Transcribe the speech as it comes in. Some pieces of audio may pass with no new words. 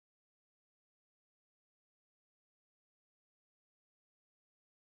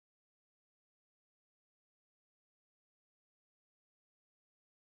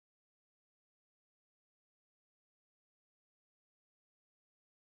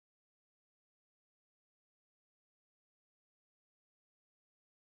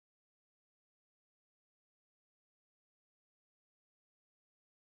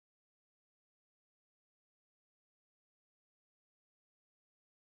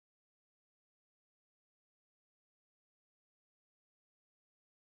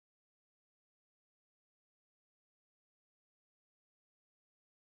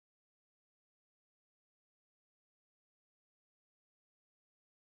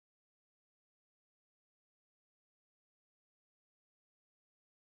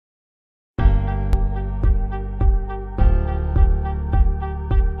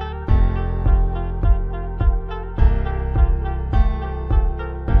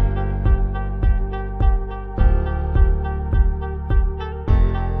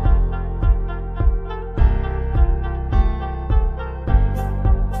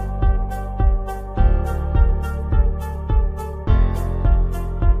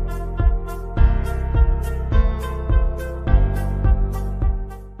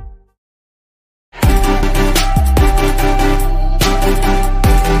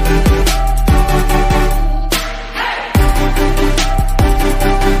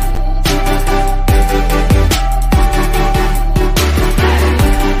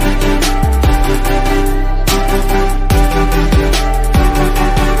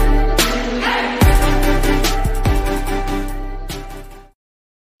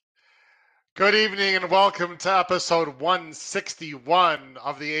Good evening and welcome to episode 161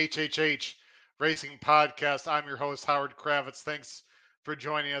 of the HHH Racing Podcast. I'm your host, Howard Kravitz. Thanks for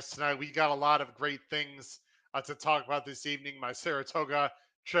joining us tonight. We got a lot of great things to talk about this evening. My Saratoga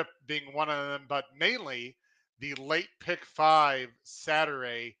trip being one of them, but mainly the late pick 5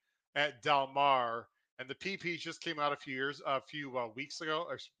 Saturday at Del Mar. And the PP just came out a few hours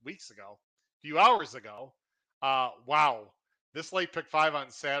ago. Wow, this late pick 5 on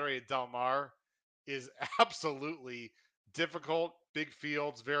Saturday at Del Mar is absolutely difficult. Big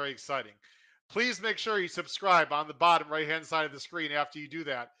fields, very exciting. Please make sure you subscribe on the bottom right hand side of the screen. After you do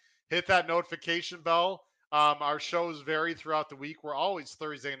that, hit that notification bell. Our shows vary throughout the week. We're always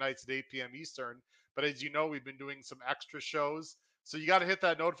Thursday nights at 8 p.m. Eastern, but as you know, we've been doing some extra shows. So you got to hit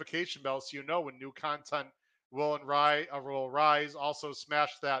that notification bell so you know when new content will rise. Also,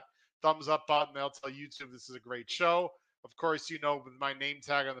 smash that thumbs up button. That'll tell YouTube this is a great show. Of course, you know, with my name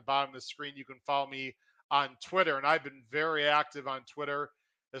tag on the bottom of the screen, you can follow me on Twitter. And I've been very active on Twitter,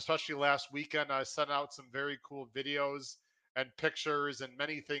 especially last weekend. I sent out some very cool videos and pictures and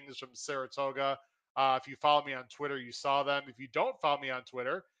many things from Saratoga. If you follow me on Twitter, you saw them. If you don't follow me on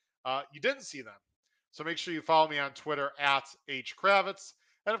Twitter, you didn't see them. So make sure you follow me on Twitter at HKravitz.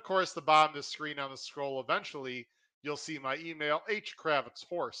 And of course, the bottom of the screen on the scroll, eventually, you'll see my email,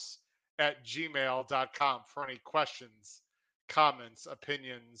 hkravitzhorse@gmail.com for any questions, comments,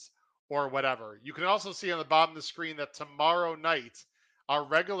 opinions, or whatever. You can also see on the bottom of the screen that tomorrow night, our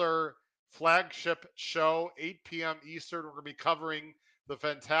regular flagship show, 8 p.m. Eastern, we're going to be covering the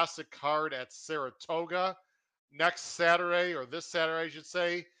fantastic card at Saratoga. Next Saturday, or this Saturday, I should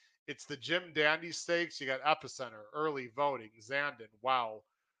say, it's the Jim Dandy Stakes. You got Epicenter, early voting, Zandon. Wow,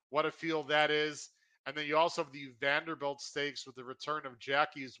 what a field that is. And then you also have the Vanderbilt Stakes with the return of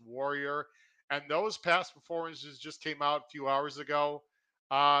Jackie's Warrior. And those past performances just came out a few hours ago.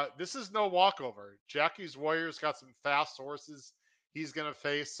 This is no walkover. Jackie's Warrior's got some fast horses he's going to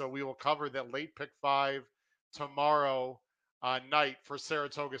face. So we will cover that late pick 5 tomorrow night for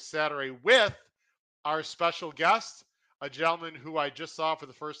Saratoga Saturday with our special guest, a gentleman who I just saw for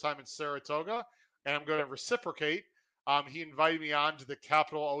the first time in Saratoga. And I'm going to reciprocate. He invited me on to the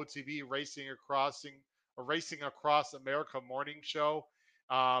Capital OTB Racing Across America morning show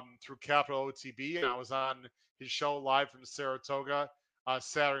through Capital OTB, and I was on his show live from Saratoga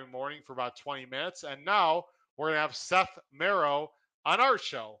Saturday morning for about 20 minutes. And now we're going to have Seth Merrow on our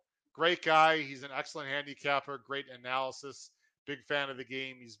show. Great guy. He's an excellent handicapper, great analysis, big fan of the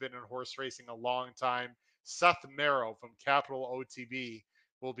game. He's been in horse racing a long time. Seth Merrow from Capital OTB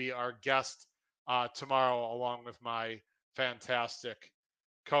will be our guest tomorrow, along with my fantastic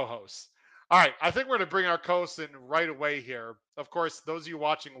co-hosts. All right, I think we're going to bring our co-hosts in right away here. Of course, those of you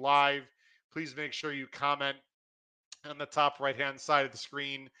watching live, please make sure you comment on the top right-hand side of the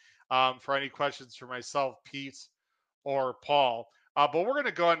screen for any questions for myself, Pete, or Paul. But we're going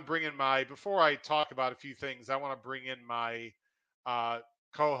to go ahead and bring in before I talk about a few things, I want to bring in my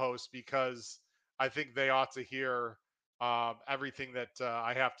co-hosts because I think they ought to hear everything that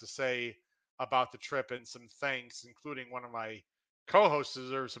I have to say about the trip, and some thanks, including one of my co-hosts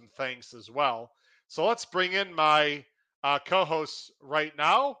deserves some thanks as well. So let's bring in my co-hosts right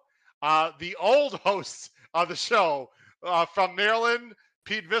now. The old hosts of the show from Maryland,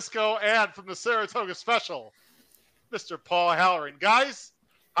 Pete Visco, and from the Saratoga Special, Mr. Paul Halloran. Guys,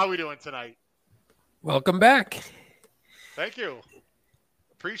 how are we doing tonight? Welcome back. Thank you.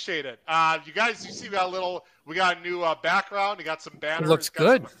 Appreciate it. You guys, you see we got a new background. We got some banners. Looks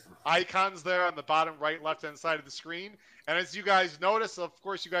good. Icons there on the bottom right, left-hand side of the screen. And as you guys notice, of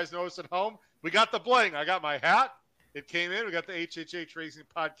course, you guys notice at home, we got the bling. I got my hat. It came in. We got the HHH Racing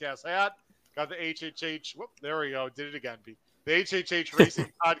Podcast hat. Got the HHH. Whoop, there we go. Did it again. The HHH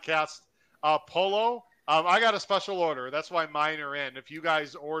Racing Podcast polo. I got a special order. That's why mine are in. If you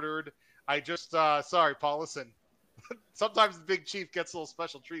guys ordered, I just, sorry, Paul, listen. Sometimes the big chief gets a little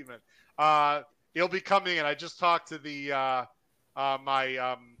special treatment. It'll be coming in. I just talked to the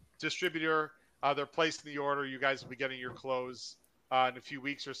my distributor. They're placing the order. You guys will be getting your clothes in a few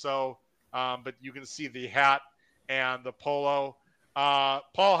weeks or so. But you can see the hat and the polo.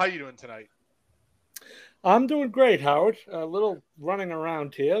 Paul, how you doing tonight? I'm doing great, Howard. A little running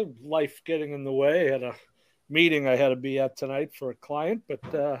around here, life getting in the way. I had a meeting I had to be at tonight for a client, but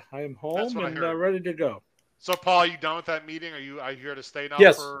I am home and ready to go. So, Paul, are you done with that meeting? Are you here to stay now?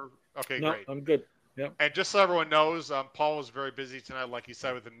 Yes. Okay, no, great. I'm good. Yep. And just so everyone knows, Paul was very busy tonight, like he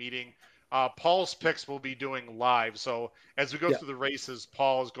said, with the meeting. Paul's picks will be doing live. So as we go through the races,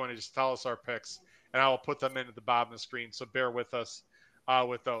 Paul is going to just tell us our picks, and I will put them in at the bottom of the screen. So bear with us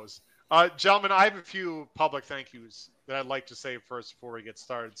with those. Gentlemen, I have a few public thank yous that I'd like to say first before we get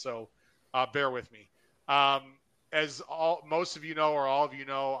started. So bear with me. As most of you know, or all of you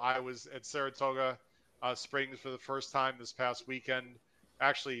know, I was at Saratoga Springs for the first time this past weekend.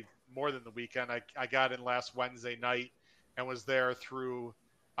 Actually, more than the weekend. I got in last Wednesday night and was there through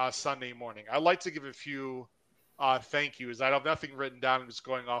Sunday morning. I'd like to give a few thank yous. I have nothing written down. I'm just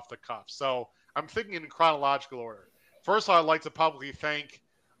going off the cuff. So I'm thinking in chronological order. First of all, I'd like to publicly thank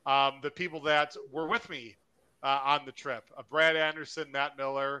the people that were with me on the trip. Brad Anderson, Matt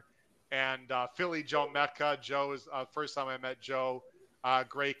Miller, and Philly Joe Metka. Joe is first time I met Joe.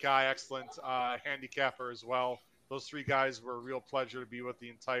 Great guy, excellent handicapper as well. Those three guys were a real pleasure to be with the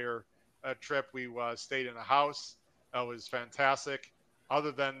entire trip. We stayed in a house. It was fantastic.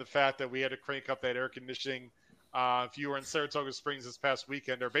 Other than the fact that we had to crank up that air conditioning. If you were in Saratoga Springs this past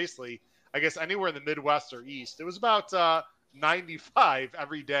weekend, or basically, I guess anywhere in the Midwest or East, it was about 95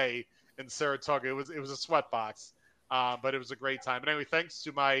 every day in Saratoga. It was a sweat box, but it was a great time. But anyway, thanks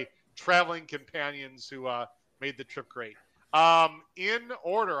to my traveling companions who made the trip great. In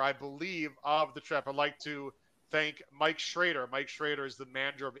order, I believe, of the trip, I'd like to thank Mike Schrader. Mike Schrader is the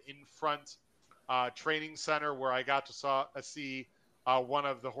manager of In Front Training Center, where I got to see one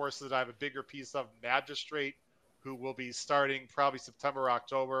of the horses that I have a bigger piece of, Magistrate, who will be starting probably September or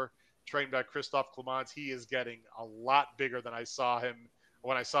October, trained by Christophe Clement. He is getting a lot bigger than I saw him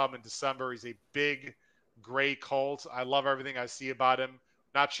when I saw him in December. He's a big gray colt. I love everything I see about him.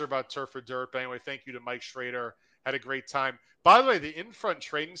 Not sure about turf or dirt, but anyway, thank you to Mike Schrader. Had a great time. By the way, the In Front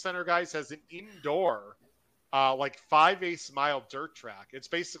Training Center, guys, has an indoor, like 5/8 mile dirt track. It's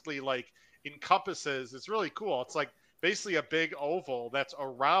basically like encompasses. It's really cool. It's like basically a big oval that's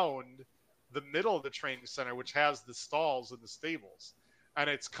around the middle of the training center, which has the stalls and the stables, and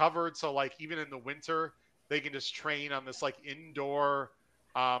it's covered. So like even in the winter, they can just train on this like indoor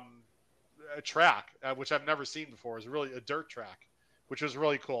track, which I've never seen before. It's really a dirt track, which was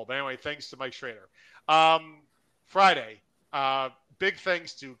really cool. But anyway, thanks to Mike Schrader. Friday, big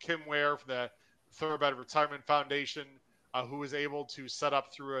thanks to Kim Ware from the Thoroughbred Retirement Foundation, who was able to set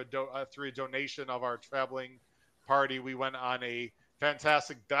up through a donation of our traveling party. We went on a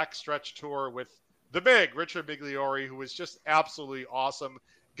fantastic backstretch tour with the big Richard Migliori, who was just absolutely awesome.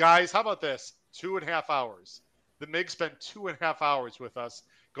 Guys, how about this? 2.5 hours. The MIG spent 2.5 hours with us,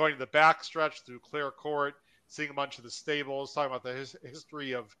 going to the backstretch through Clare Court, seeing a bunch of the stables, talking about the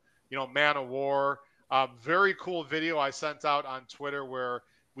history of, Man of War. Very cool video I sent out on Twitter where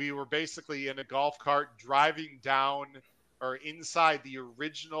we were basically in a golf cart driving down or inside the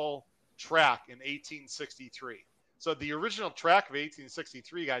original track in 1863. So the original track of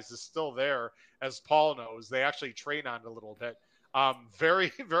 1863, guys, is still there, as Paul knows. They actually train on it a little bit.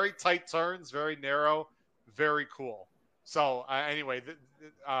 Very, very tight turns, very narrow, very cool. So anyway,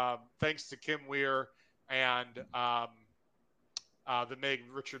 thanks to Kim Weir and the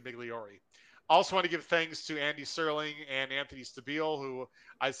Richard Migliori. Also want to give thanks to Andy Serling and Anthony Stabile, who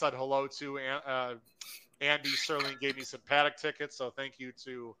I said hello to. Andy Serling gave me some paddock tickets, so thank you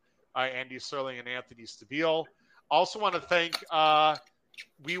to Andy Serling and Anthony Stabile. Also want to thank,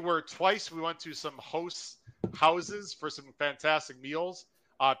 we went to some hosts' houses for some fantastic meals.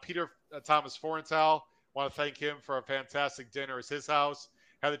 Peter Thomas Forenthal, want to thank him for a fantastic dinner at his house.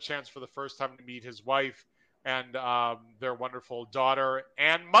 Had the chance for the first time to meet his wife and their wonderful daughter.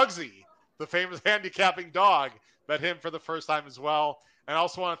 And Muggsy, the famous handicapping dog, met him for the first time as well. And I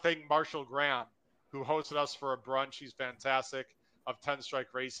also want to thank Marshall Graham, who hosted us for a brunch. He's fantastic, of 10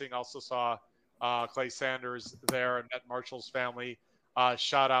 Strike Racing. Also saw Clay Sanders there and met Marshall's family.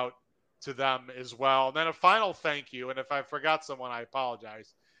 Shout out to them as well. And then a final thank you, and if I forgot someone, I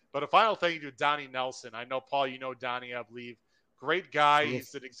apologize. But a final thank you to Donnie Nelson. I know, Paul, you know Donnie, I believe. Great guy.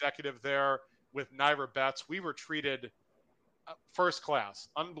 He's an executive there with Naira Betts. We were treated first class.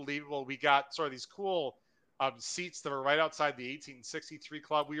 Unbelievable. We got sort of these cool seats that were right outside the 1863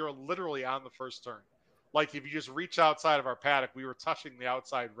 club. We were literally on the first turn. Like if you just reach outside of our paddock, we were touching the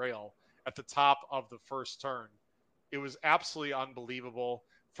outside rail at the top of the first turn. It was absolutely unbelievable.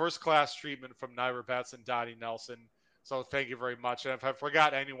 First class treatment from Naira Betts and Donnie Nelson. So thank you very much. And if I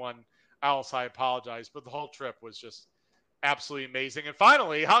forgot anyone else, I apologize. But the whole trip was just absolutely amazing. And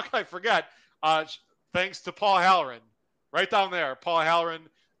finally, how can I forget? Thanks to Paul Halloran. Right down there. Paul Halloran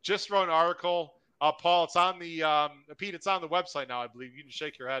just wrote an article. Paul, it's on the Pete, it's on the website now, I believe. You can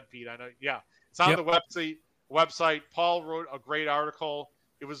shake your head, Pete. I know. Yeah. It's on the website. Paul wrote a great article.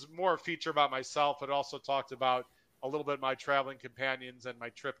 It was more a feature about myself. It also talked about a little bit of my traveling companions and my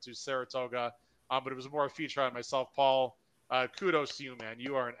trip to Saratoga. But it was more a feature on myself. Paul, kudos to you, man.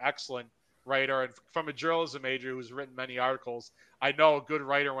 You are an excellent writer. And from a journalism major who's written many articles, I know a good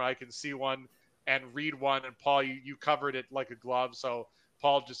writer when I can see one and read one. And Paul, you covered it like a glove. So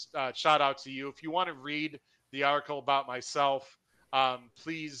Paul, just shout out to you. If you want to read the article about myself,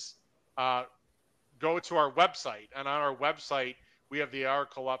 please go to our website. And on our website, we have the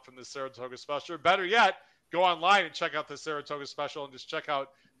article up from the Saratoga special. Or better yet, go online and check out the Saratoga special and just check out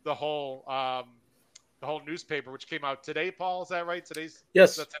the whole newspaper, which came out today. Paul, is that right? Today's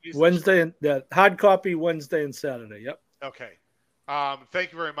Wednesday and hard copy Wednesday and Saturday. Yep. Okay.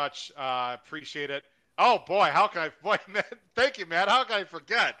 Thank you very much. Appreciate it. Oh boy, how can I? Boy, man, thank you, Matt. How can I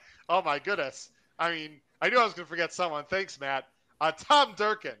forget? Oh my goodness. I mean, I knew I was going to forget someone. Thanks, Matt. Tom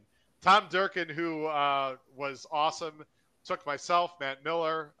Durkin. Tom Durkin, who was awesome, took myself, Matt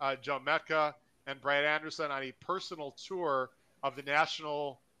Miller, Joe Metka, and Brad Anderson on a personal tour of the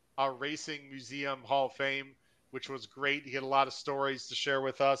National Racing Museum Hall of Fame, which was great. He had a lot of stories to share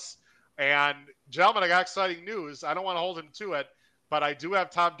with us. And, gentlemen, I got exciting news. I don't want to hold him to it, but I do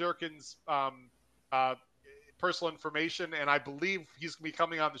have Tom Durkin's personal information, and I believe he's going to be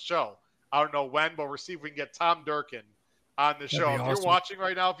coming on the show. I don't know when, but we'll see if we can get Tom Durkin on the show. If you're watching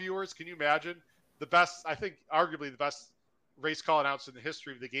right now, viewers, can you imagine the best, I think arguably the best race call announcer in the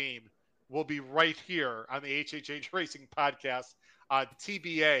history of the game will be right here on the HHH Racing Podcast,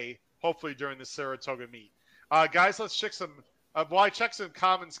 TBA, hopefully during the Saratoga meet. Guys, let's check some, I checked some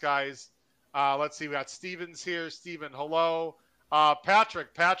comments, guys. Let's see, we got Steven's here. Steven, hello. Patrick,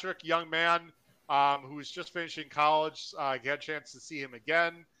 young man who's just finishing college. I got a chance to see him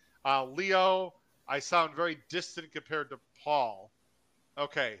again. Leo, I sound very distant compared to Paul.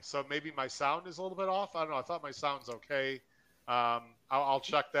 Okay, so maybe my sound is a little bit off. I don't know. I thought my sound's okay. I'll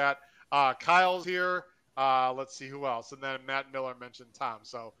check that. Kyle's here. Let's see who else. And then Matt Miller mentioned Tom.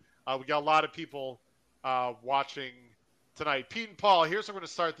 So we got a lot of people watching tonight. Pete and Paul, here's how we're going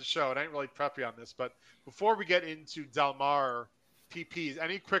to start the show. And I didn't really prep you on this, but before we get into Del Mar PPs,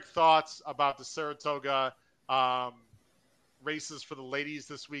 any quick thoughts about the Saratoga races for the ladies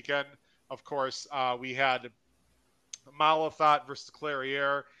this weekend? Of course, we had Malathat versus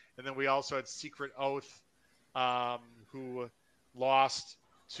Clairiere, and then we also had Secret Oath, who lost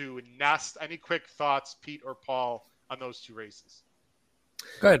to Nest. Any quick thoughts, Pete or Paul, on those two races?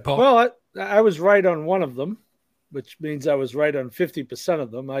 Go ahead, Paul. Well, I was right on one of them, which means I was right on 50%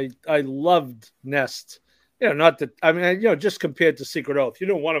 of them. I loved Nest. Not that, I mean, just compared to Secret Oath,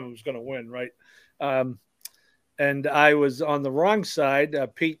 one of them was going to win, right? And I was on the wrong side.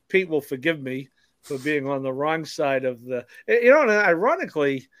 Pete will forgive me for being on the wrong side of the, and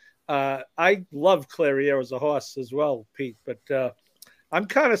ironically, I love Clairiere as a horse as well, Pete, but I'm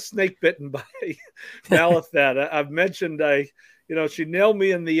kind of snake bitten by Malathat. I've mentioned she nailed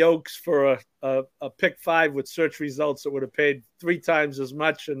me in the Oaks for a pick 5 with search results that would have paid 3 times as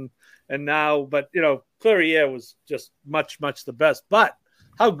much. And now, but Clairiere was just much the best. But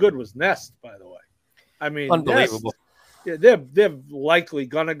how good was Nest, by the way? I mean, unbelievable. Nest, they're likely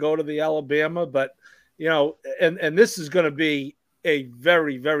going to go to the Alabama, but and this is going to be a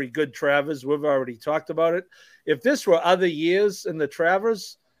very, very good Travers. We've already talked about it. If this were other years in the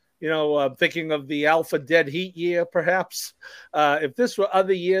Travers, I'm thinking of the Alpha Dead Heat year, perhaps. If this were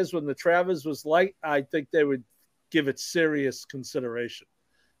other years when the Travers was light, I think they would give it serious consideration.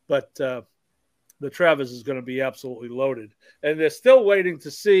 But the Travers is going to be absolutely loaded. And they're still waiting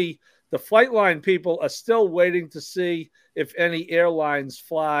to see, the flight line people are still waiting to see if any airlines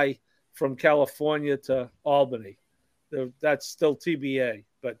fly from California to Albany. That's still TBA.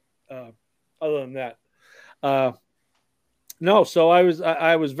 But other than that, no. So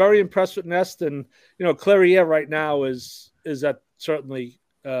I was very impressed with Nest, and Clairiere right now is at certainly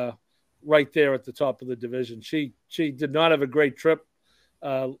right there at the top of the division. She did not have a great trip.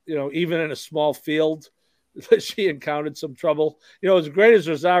 Even in a small field, she encountered some trouble. As great as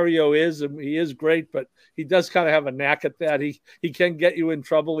Rosario is, and he is great, but he does kind of have a knack at that. He can get you in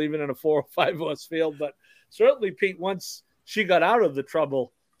trouble even in a 4 or 5 horse field. But certainly, Pete, once she got out of the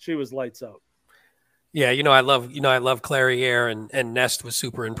trouble, she was lights out. Yeah, I love Clairiere, and Nest was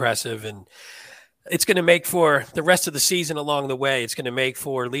super impressive, and it's going to make for the rest of the season along the way. It's going to make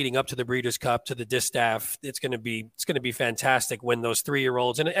for leading up to the Breeders' Cup, to the distaff. It's going to be fantastic when those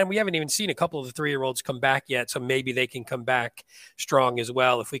 3-year-olds, and we haven't even seen a couple of the 3-year-olds come back yet, so maybe they can come back strong as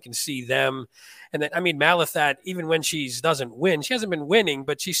well if we can see them. And then, Malathat, even when she doesn't win, she hasn't been winning,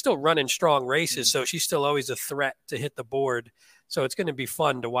 but she's still running strong races, so she's still always a threat to hit the board. So it's going to be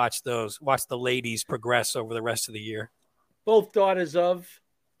fun to watch the ladies progress over the rest of the year. Both daughters of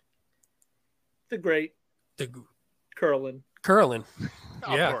the great Curlin. Yeah.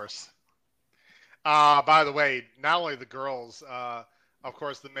 Of course. By the way, not only the girls, of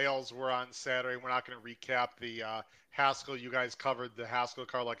course, the males were on Saturday. We're not going to recap the Haskell. You guys covered the Haskell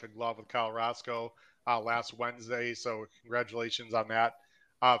car like a glove with Kyle Roscoe last Wednesday, so congratulations on that.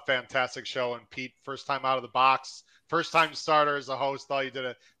 fantastic show. And Pete, first time out of the box, first time starter as a host. Thought you did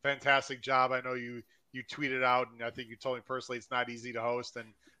a fantastic job. I know you tweeted out, and I think you told me personally it's not easy to host,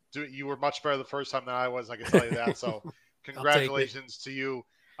 and you were much better the first time than I was. I can tell you that. So congratulations to you.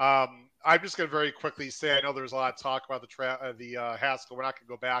 I'm just going to very quickly say, I know there's a lot of talk about the Haskell. We're not going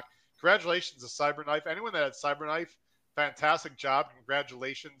to go back. Congratulations to Cyberknife. Anyone that had Cyberknife, fantastic job.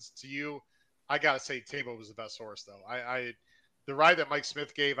 Congratulations to you. I got to say, Tabo was the best horse, though. The ride that Mike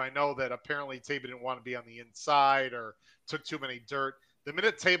Smith gave, I know that apparently Taba didn't want to be on the inside or took too many dirt. The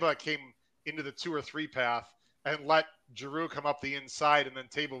minute Taba came into the 2 or 3 path and let Giroux come up the inside, and then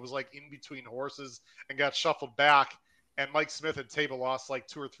Taba was like in between horses and got shuffled back, and Mike Smith and Taba lost like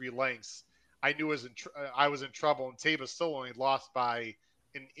 2 or 3 lengths, I knew I was in trouble, and Taba still only lost by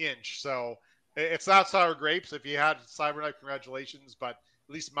an inch. So it's not sour grapes. If you had Cyberknife, congratulations, but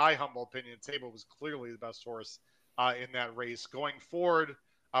at least my humble opinion, Taba was clearly the best horse in that race. Going forward,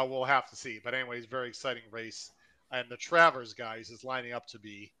 we'll have to see. But anyways, very exciting race. And the Travers, guys, is lining up to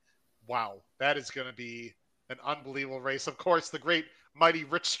be, wow, that is going to be an unbelievable race. Of course, the great mighty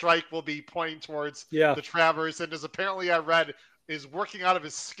Rich Strike will be pointing towards the Travers, and as apparently I read, is working out of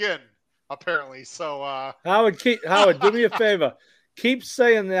his skin, apparently. So Howard, do me a favor. Keep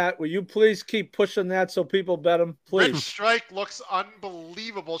saying that. Will you please keep pushing that so people bet him? Please. Rich Strike looks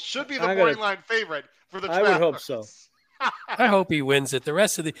unbelievable. Should be the morning line favorite for the Travers. I would hope so. I hope he wins it.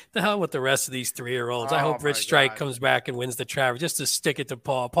 The hell with the rest of these 3-year-olds. I hope Rich Strike comes back and wins the Travers just to stick it to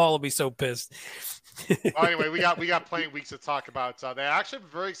Paul. Paul will be so pissed. Well, anyway, we got plenty of weeks to talk about. They actually have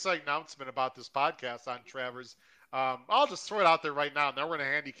a very exciting announcement about this podcast on Travers. I'll just throw it out there right now, and then we're going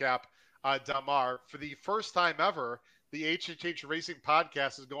to handicap Del Mar. For the first time ever, the HHH Racing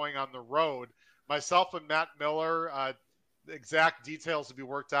Podcast is going on the road. Myself and Matt Miller, the exact details to be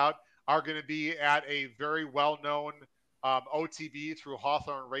worked out, are going to be at a very well-known OTB through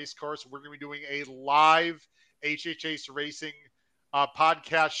Hawthorne Racecourse. We're going to be doing a live HHH Racing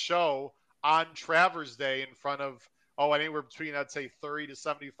podcast show on Travers Day in front of, anywhere between, I'd say, 30 to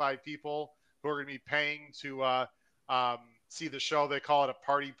 75 people who are going to be paying to see the show. They call it a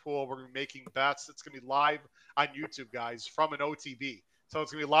party pool. We're going to be making bets. It's going to be live on YouTube, guys, from an OTB. So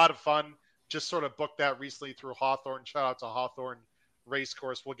it's going to be a lot of fun. Just sort of booked that recently through Hawthorne. Shout out to Hawthorne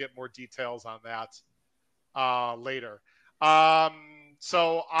Racecourse. We'll get more details on that later.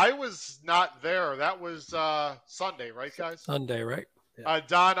 So I was not there. That was Sunday, right, guys? Sunday, right? Yeah.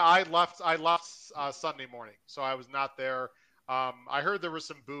 Don, I left Sunday morning, so I was not there. I heard there was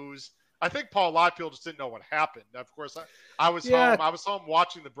some booze. I think, Paul, a lot of people just didn't know what happened. Of course, I was home. I was home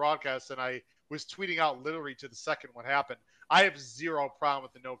watching the broadcast, and I was tweeting out literally to the second what happened. I have zero problem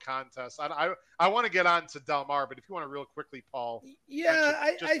with the no contest. I want to get on to Del Mar, but if you want to real quickly, Paul,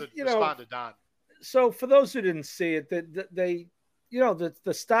 respond to Don. So for those who didn't see it, the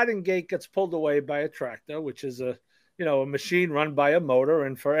starting gate gets pulled away by a tractor, which is a machine run by a motor.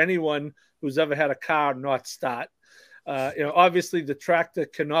 And for anyone who's ever had a car not start, obviously the tractor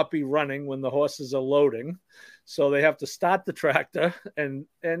cannot be running when the horses are loading. So they have to start the tractor and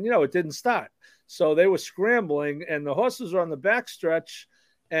it didn't start. So they were scrambling and the horses were on the backstretch.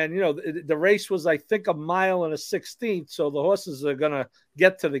 And, the race was, I think, 1 mile and 1/16. So the horses are going to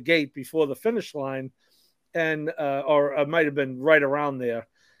get to the gate before the finish line. And, or it might have been right around there.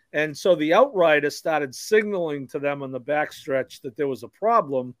 And so the outrider started signaling to them on the backstretch that there was a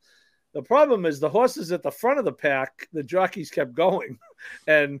problem. The problem is the horses at the front of the pack, the jockeys kept going.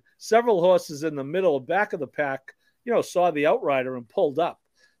 And several horses in the middle, back of the pack, saw the outrider and pulled up.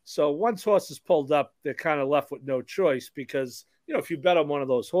 So once horses pulled up, they're kind of left with no choice because, if you bet on one of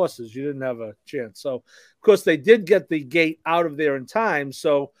those horses, you didn't have a chance. So, of course, they did get the gate out of there in time.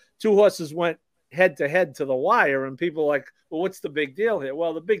 So 2 horses went head-to-head to the wire, and people were like, well, what's the big deal here?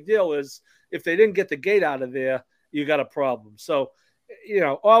 Well, the big deal is if they didn't get the gate out of there, you got a problem. So,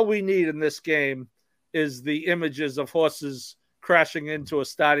 all we need in this game is the images of horses crashing into a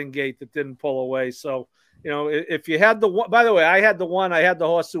starting gate that didn't pull away. So, if you had the one, by the way, I had the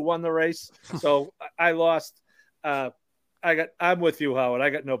horse who won the race. So I lost. I'm with you, Howard. I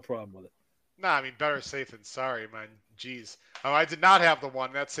got no problem with it. No, I mean, better safe than sorry, man. Jeez. I did not have the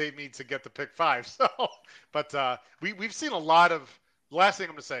one. That saved me to get the pick 5. So, but we've seen a lot of, last thing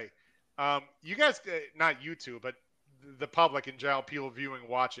I'm going to say, you guys, not you two, but the public in general, people viewing,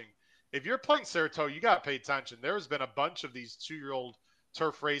 watching, if you're playing Saratoga, you got to pay attention. There's been a bunch of these 2-year-old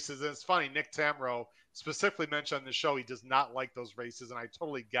turf races. And it's funny, Nick Tamro specifically mentioned on the show he does not like those races, and I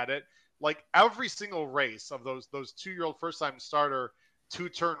totally get it. Like every single race of those 2-year-old first-time starter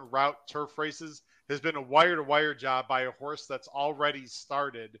 2-turn route turf races has been a wire-to-wire job by a horse that's already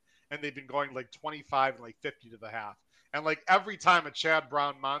started, and they've been going like 25 and like 50 to the half. And like every time a Chad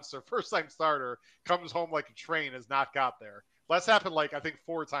Brown monster, first-time starter, comes home like a train, has not got there. That's happened like I think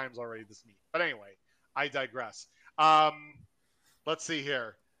 4 times already this meet. But anyway, I digress. Let's see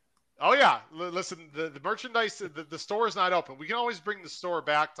here. Oh yeah, listen, the merchandise, the store is not open. We can always bring the store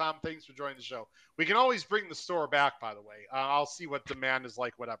back. Tom, thanks for joining the show. We can always bring the store back. By the way, I'll see what demand is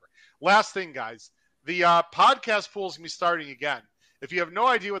like. Whatever. Last thing, guys, the podcast pool is gonna be starting again. If you have no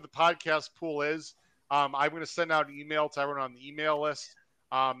idea what the podcast pool is, I'm going to send out an email to everyone on the email list.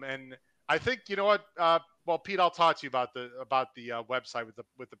 And I think, you know what? Well, Pete, I'll talk to you about the website with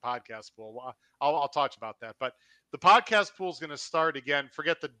the podcast pool. I'll talk to you about that. But the podcast pool is going to start again.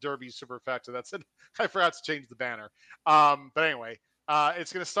 Forget the Derby Superfecta. That's it. I forgot to change the banner. But anyway,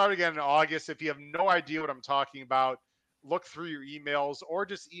 it's going to start again in August. If you have no idea what I'm talking about, look through your emails or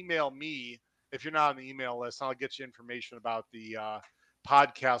just email me if you're not on the email list. I'll get you information about the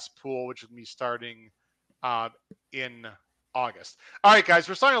podcast pool, which will be starting in August. All right, guys,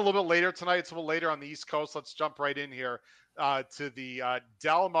 we're starting a little bit later tonight. It's a little later on the East Coast. Let's jump right in here to the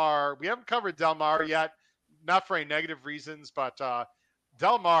Del Mar. We haven't covered Del Mar yet, not for any negative reasons, but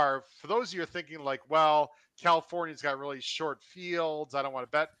Del Mar, for those of you who are thinking like, well, California's got really short fields, I don't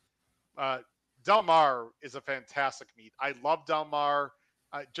want to bet. Del Mar is a fantastic meet. I love Del Mar.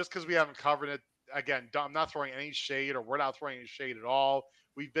 Just because we haven't covered it, again, I'm not throwing any shade, or we're not throwing any shade at all.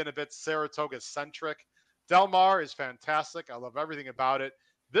 We've been a bit Saratoga-centric. Del Mar is fantastic. I love everything about it.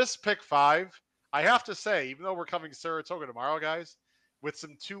 This pick 5, I have to say, even though we're coming to Saratoga tomorrow, guys, with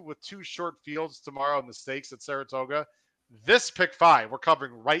two short fields tomorrow in the stakes at Saratoga, this pick 5 we're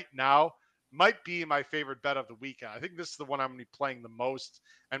covering right now might be my favorite bet of the weekend. I think this is the one I'm going to be playing the most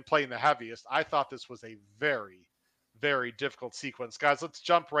and playing the heaviest. I thought this was a very, very difficult sequence. Guys, let's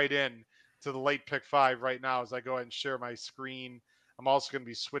jump right in to the late pick 5 right now as I go ahead and share my screen. I'm also going to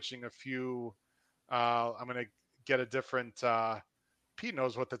be switching a few. I'm going to get a different. Pete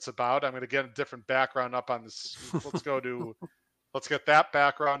knows what that's about. I'm going to get a different background up on this. Let's get that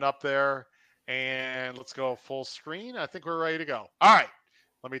background up there, and let's go full screen. I think we're ready to go. All right.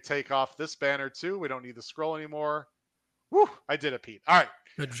 Let me take off this banner too. We don't need the scroll anymore. Woo! I did it, Pete. All right.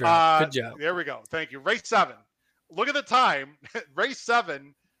 Good job. Good job. There we go. Thank you. Race 7. Look at the time. Race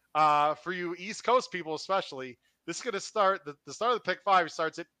 7. For you East Coast people especially, this is going to start. The start of the pick 5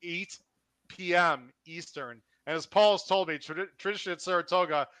 starts at 8 p.m. Eastern. And as Paul has told me, tradition at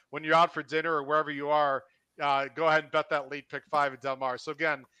Saratoga, when you're out for dinner or wherever you are, go ahead and bet that late pick 5 at Del Mar. So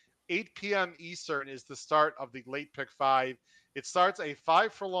again, 8 p.m. Eastern is the start of the late pick 5. It starts a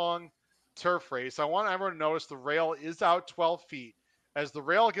 5-furlong turf race. I want everyone to notice the rail is out 12 feet. As the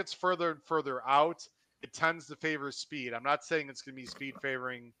rail gets further and further out, it tends to favor speed. I'm not saying it's going to be speed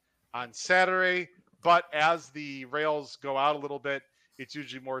favoring on Saturday, but as the rails go out a little bit, it's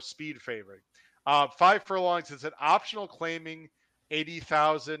usually more speed favoring. 5 furlongs is an optional claiming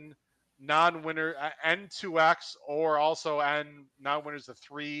 80,000 non-winner N2X or also N non-winners of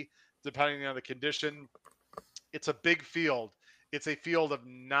 3, depending on the condition. It's a big field. It's a field of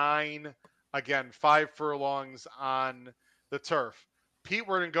 9, again, 5 furlongs on the turf. Pete,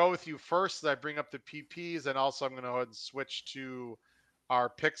 we're going to go with you first as I bring up the PPs, and also I'm going to go ahead and switch to our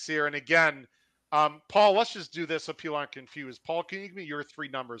picks here. And again, Paul, let's just do this so people aren't confused. Paul, can you give me your 3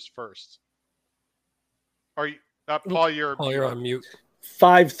 numbers first? Are you, Paul, you're on mute.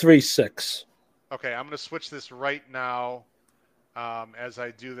 536. Okay, I'm going to switch this right now as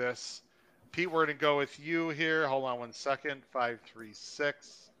I do this. Pete, we're going to go with you here. Hold on one second.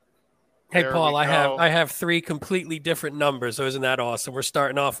 536. Hey, There Paul, we go. I have 3 completely different numbers. So isn't that awesome? We're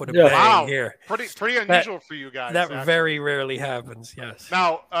starting off with a bang here. Pretty unusual for you guys. That actually very rarely happens. Yes.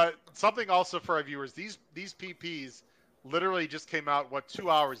 Now, something also for our viewers. These PPs literally just came out 2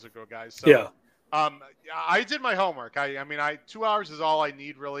 hours ago, guys. So, yeah. I did my homework. I mean, 2 hours is all I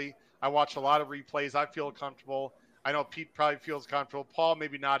need really. I watched a lot of replays. I feel comfortable. I know Pete probably feels comfortable. Paul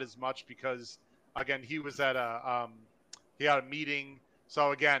maybe not as much because again he was at he had a meeting.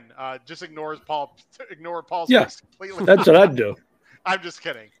 So again, just ignore Paul's picks completely. That's what I'd do. I'm just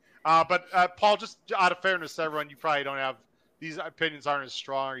kidding. But Paul, just out of fairness to everyone, you probably don't have these opinions aren't as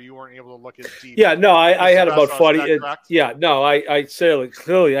strong, or you weren't able to look as deep. Yeah, no, I had about 40. Yeah, no, I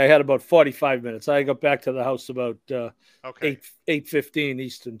clearly I had about 45 minutes. I got back to the house about 8:15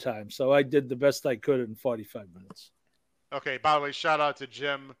 Eastern time, so I did the best I could in 45 minutes. Okay. By the way, shout out to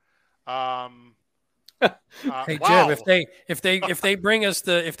Jim. Hey Jim, if they bring us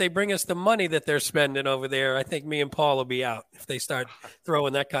the money that they're spending over there, I think me and Paul will be out if they start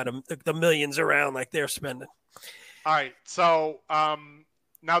throwing that kind of the millions around like they're spending. All right, so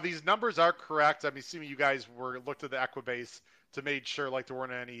now these numbers are correct. I'm assuming you guys looked at the Equibase to make sure like there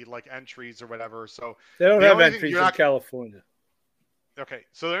weren't any like entries or whatever. So they don't the have only thing entries you're in not California. okay.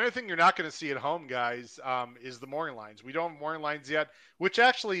 So the only thing you're not going to see at home, guys, is the morning lines. We don't have morning lines yet, which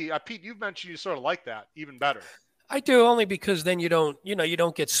actually, Pete, you've mentioned you sort of like that even better. I do, only because then you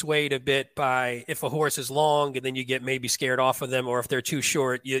don't get swayed a bit by if a horse is long and then you get maybe scared off of them, or if they're too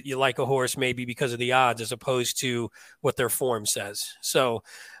short, you like a horse maybe because of the odds as opposed to what their form says. So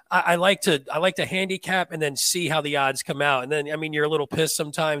I like to handicap and then see how the odds come out. And then, I mean, you're a little pissed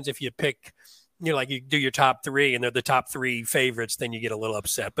sometimes if you pick, like you do your top three and they're the top three favorites, then you get a little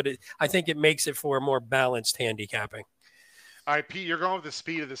upset. But I think it makes it for a more balanced handicapping. All right, Pete, you're going with the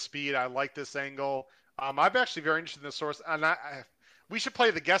speed of the speed. I like this angle. I'm actually very interested in this horse, and we should play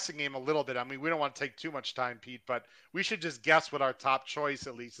the guessing game a little bit. I mean, we don't want to take too much time, Pete, but we should just guess what our top choice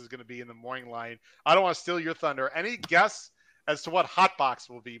at least is going to be in the morning line. I don't want to steal your thunder. Any guess as to what hot box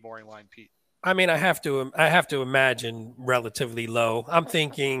will be morning line, Pete? I mean, I have to imagine relatively low. I'm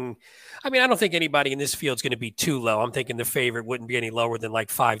thinking, I mean, I don't think anybody in this field is going to be too low. I'm thinking the favorite wouldn't be any lower than like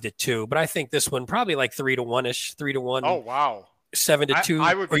 5-2, but I think this one probably like 3-1-ish, 3-1. Oh, wow. 7-2,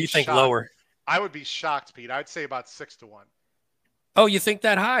 I would or be you think shocked. lower? I would be shocked, Pete. I'd say about 6-1. Oh, you think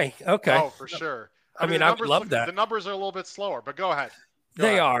that high? Okay. Oh, for sure. I mean, I would love that. The numbers are a little bit slower, but go ahead.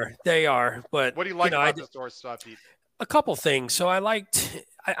 They are. But what do you like about this horse, Pete? A couple things. So I like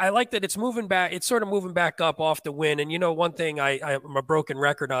that it's moving back. It's sort of moving back up off the win. And one thing I'm a broken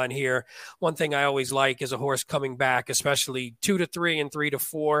record on here. One thing I always like is a horse coming back, especially 2-3 and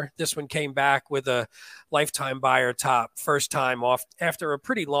 3-4. This one came back with a lifetime buyer top, first time off after a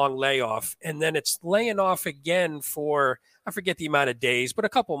pretty long layoff, and then it's laying off again for, I forget the amount of days, but a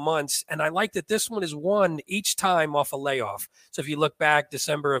couple months. And I like that this one is won each time off a layoff. So if you look back,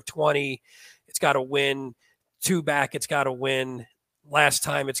 December of 20, it's got a win. 2 back, it's got to win. Last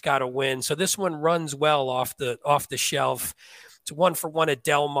time, it's got to win. So this one runs well off the shelf. It's 1-for-1 at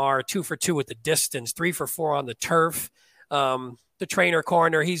Del Mar, 2-for-2 at the distance, 3-for-4 on the turf. The trainer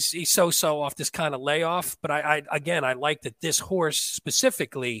corner, he's so off this kind of layoff. But I like that this horse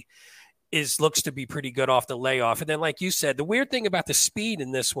specifically looks to be pretty good off the layoff. And then, like you said, the weird thing about the speed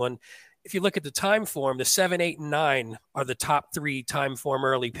in this one, if you look at the time form, the 7, 8, and 9 are the top 3 time form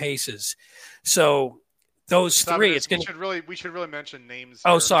early paces. So those 3, it's going to. We should really mention names.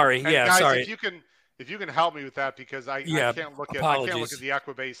 Oh, here. sorry. And yeah, guys, sorry. If you can help me with that, because I can't look at the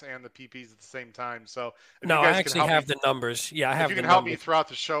Equibase and the PPs at the same time. So no, I actually have the numbers. Yeah, I have. If you can help me throughout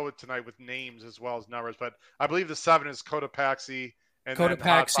the show tonight with names as well as numbers, but I believe the 7 is Cotopaxi.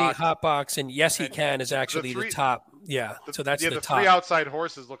 Cotopaxi, Hotbox, and Yes He Can is actually the top. Yeah, so that's the top. The 3 outside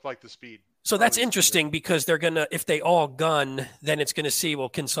horses look like the speed. So that's interesting because they're going to, if they all gun, then it's going to see, well,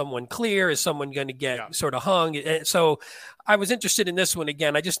 can someone clear? Is someone going to get sort of hung? So I was interested in this one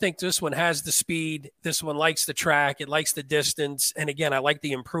again. I just think this one has the speed. This one likes the track. It likes the distance. And again, I like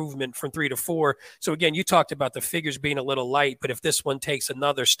the improvement from 3-4. So again, you talked about the figures being a little light, but if this one takes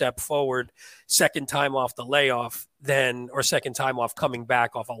another step forward, second time off the layoff, or second time off coming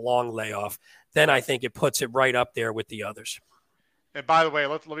back off a long layoff, then I think it puts it right up there with the others. And by the way,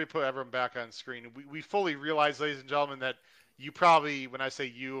 let me put everyone back on screen. We fully realize, ladies and gentlemen, that you probably, when I say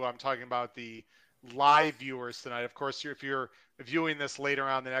you, I'm talking about the live viewers tonight. Of course, if you're viewing this later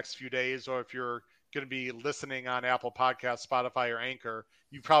on the next few days, or if you're going to be listening on Apple Podcasts, Spotify, or Anchor,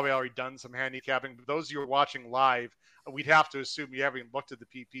 you've probably already done some handicapping. But those of you who are watching live, we'd have to assume you haven't looked at the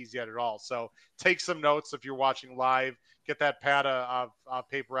PPs yet at all. So take some notes if you're watching live. Get that pad of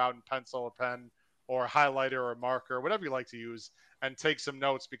paper out and pencil or pen or a highlighter or a marker, whatever you like to use, and take some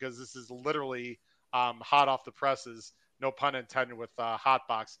notes, because this is literally hot off the presses, no pun intended, with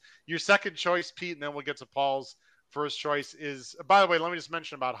Hotbox. Your second choice, Pete, and then we'll get to Paul's first choice, is, by the way, let me just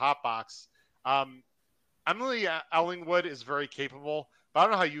mention about Hotbox. Emily Ellingwood is very capable, but I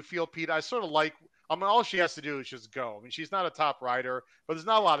don't know how you feel, Pete. I sort of like, all she has to do is just go. I mean, she's not a top rider, but there's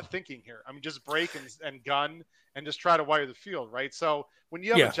not a lot of thinking here. I mean, just break and gun and just try to wire the field, right? So when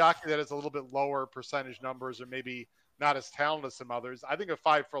you have a jockey that has a little bit lower percentage numbers, or maybe not as talented as some others, I think a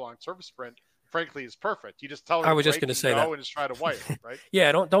 5 furlong turf sprint, frankly, is perfect. You just tell her I was just going to say that, and just try to wire, right?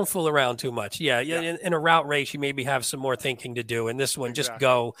 Yeah, don't fool around too much. Yeah. In a route race, you maybe have some more thinking to do, and this one, just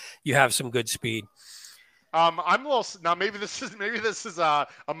go. You have some good speed. I'm a little now. Maybe this is a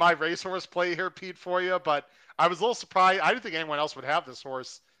my racehorse play here, Pete, for you. But I was a little surprised. I didn't think anyone else would have this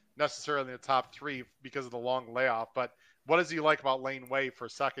horse necessarily in the top 3 because of the long layoff. But what does he like about Lane Way for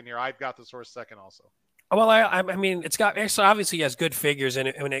second here? I've got this horse second also. Well, I mean, it's got so obviously he has good figures in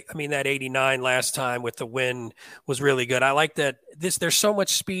it. I mean, that 89 last time with the win was really good. I like that there's so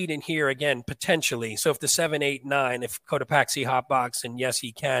much speed in here again, potentially. So if the 7, 8, 9, if Cotopaxi Hotbox, and yes,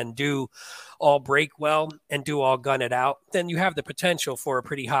 he can do all break well and do all gun it out, then you have the potential for a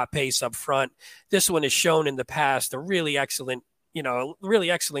pretty hot pace up front. This one has shown in the past a really excellent,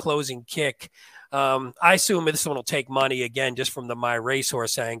 really excellent closing kick. I assume this one will take money again, just from the my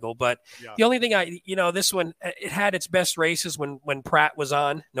racehorse angle. But Yeah. the only thing this one, it had its best races when Pratt was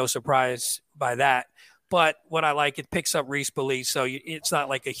on. No surprise by that. But what I like, it picks up Reese Belize, so it's not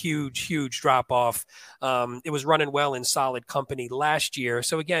like a huge drop off. It was running well in solid company last year.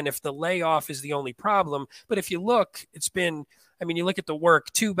 So again, if the layoff is the only problem, but if you look, it's been. I mean, you look at the work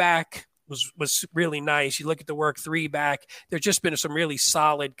 2 back. Was really nice. You look at the work 3 back. There's just been some really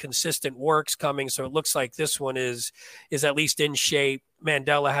solid, consistent works coming. So it looks like this one is at least in shape.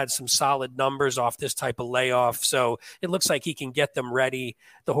 Mandela had some solid numbers off this type of layoff. So it looks like he can get them ready.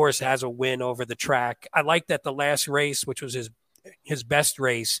 The horse has a win over the track. I like that the last race, which was his best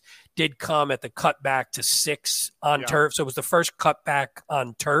race, did come at the cutback to 6 on turf. So it was the first cutback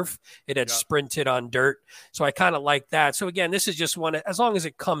on turf. It had sprinted on dirt. So I kind of like that. So again, this is just one, as long as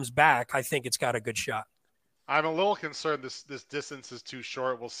it comes back, I think it's got a good shot. I'm a little concerned this distance is too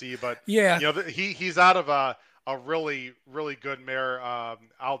short. We'll see, but yeah, he's out of a really good mare,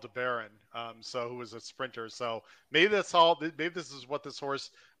 Aldebaran, so who was a sprinter. So maybe that's all. Maybe this is what this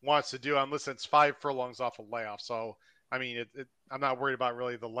horse wants to do. Listen, it's 5 furlongs off a layoff, so I mean, I'm not worried about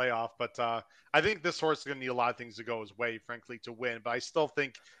really the layoff, but I think this horse is going to need a lot of things to go his way, frankly, to win. But I still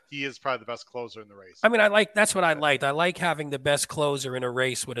think he is probably the best closer in the race. I mean, that's what I liked. I like having the best closer in a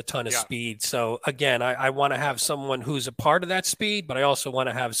race with a ton of speed. So again, I want to have someone who's a part of that speed, but I also want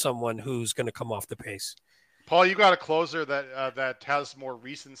to have someone who's going to come off the pace. Paul, you got a closer that has more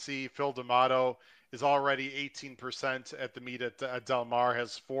recency. Phil D'Amato is already 18% at the meet at Del Mar,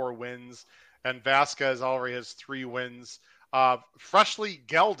 has 4 wins. And Vasquez already has 3 wins. Freshly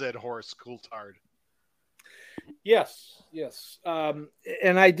gelded horse, Coulthard. Yes.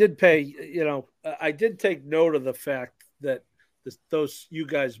 And I did I did take note of the fact that those you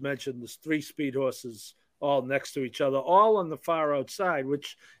guys mentioned, this 3 speed horses all next to each other, all on the far outside,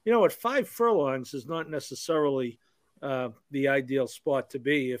 which, at 5 furlongs is not necessarily the ideal spot to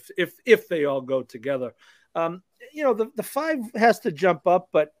be if they all go together. The 5 has to jump up,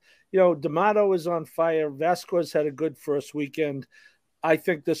 but D'Amato is on fire. Vasquez had a good first weekend. I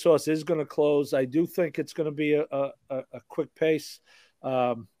think this horse is going to close. I do think it's going to be a quick pace.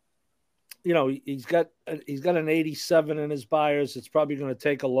 He's got an 87 in his buyers. It's probably going to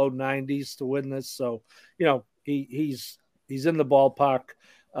take a low 90s to win this. So, he's in the ballpark.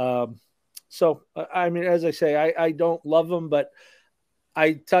 So, I mean, as I say, I don't love him, but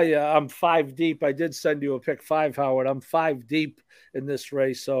I tell you, I'm 5 deep. I did send you a pick 5, Howard. I'm 5 deep in this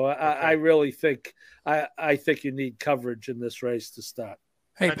race. So I really think I think you need coverage in this race to start.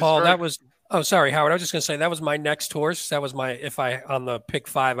 Hey, Paul, that was – oh, sorry, Howard. I was just going to say that was my next horse. That was on the pick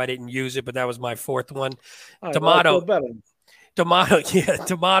 5, I didn't use it, but that was my 4th one. D'Amato. D'Amato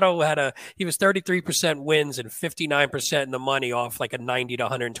he was 33% wins and 59% in the money off like a 90 to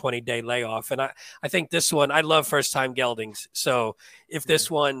 120 day layoff. And I think this one, I love first time geldings. So if this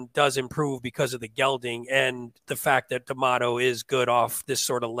one does improve because of the gelding and the fact that D'Amato is good off this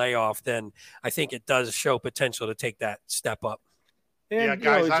sort of layoff, then I think it does show potential to take that step up. And,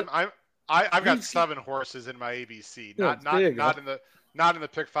 guys, I've got 7 horses in my ABC. Not in the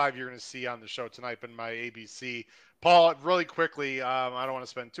pick 5 you're going to see on the show tonight, but in my ABC. Paul, really quickly, I don't want to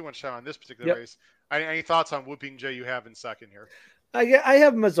spend too much time on this particular race. Any thoughts on Whooping J you have in second here? I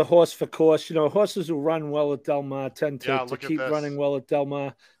have him as a horse for course. Horses who run well at Del Mar tend to keep running well at Del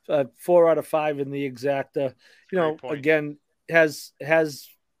Mar. 4 out of 5 in the exacta. Again, has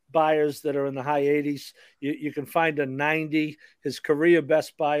buyers that are in the high 80s. You can find a 90. His career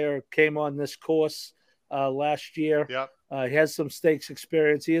best buyer came on this course last year. He has some stakes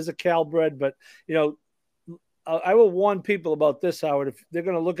experience. He is a Calbred, but I will warn people about this, Howard. If they're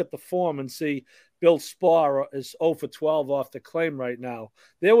going to look at the form and see Bill Spar is 0 for 12 off the claim right now.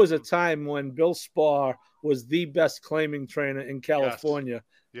 There was a time when Bill Spar was the best claiming trainer in California,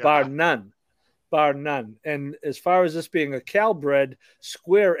 bar none. And as far as this being a Calbred,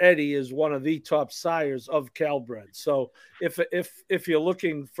 Square Eddie is one of the top sires of Calbred. So if you're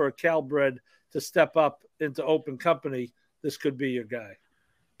looking for a Calbred to step up into open company, this could be your guy.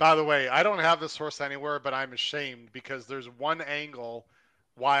 By the way, I don't have this horse anywhere, but I'm ashamed because there's one angle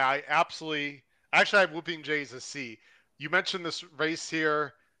why I actually have Whooping J as a C. You mentioned this race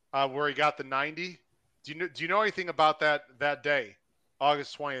here where he got the 90. Do you know anything about that day,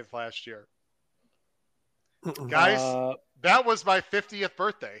 August 20th last year? Guys, that was my 50th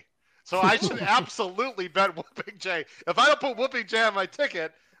birthday. So I should absolutely bet Whooping J. If I don't put Whooping J on my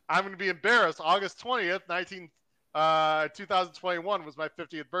ticket, I'm going to be embarrassed. August 20th, 2021 was my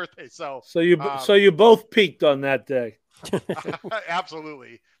 50th birthday. So you both peaked on that day.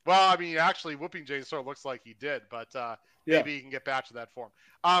 Absolutely. Well, I mean, actually, Whooping J sort of looks like he did, but maybe he can get back to that form.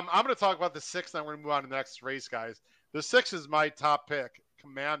 I'm going to talk about the 6th, and we're going to move on to the next race, guys. The 6 is my top pick,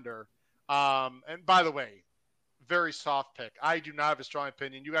 Commander. And by the way, very soft pick. I do not have a strong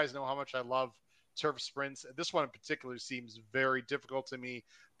opinion. You guys know how much I love turf sprints. This one in particular seems very difficult to me.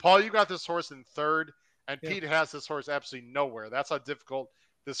 Paul, you got this horse in 3rd, and Pete has this horse absolutely nowhere. That's how difficult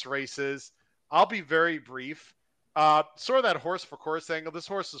this race is. I'll be very brief. Sort of that horse for course angle. This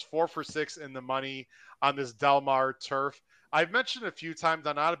horse is 4 for 6 in the money on this Del Mar turf. I've mentioned a few times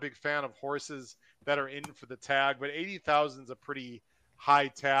I'm not a big fan of horses that are in for the tag, but 80,000 is a pretty high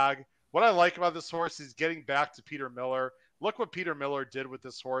tag. What I like about this horse is getting back to Peter Miller. Look what Peter Miller did with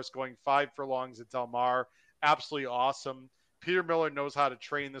this horse, going 5 furlongs at Del Mar. Absolutely awesome. Peter Miller knows how to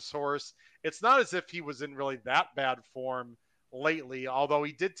train this horse. It's not as if he was in really that bad form lately, although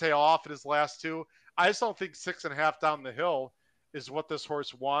he did tail off in his last 2. I just don't think 6.5 down the hill is what this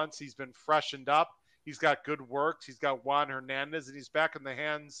horse wants. He's been freshened up. He's got good works. He's got Juan Hernandez, and he's back in the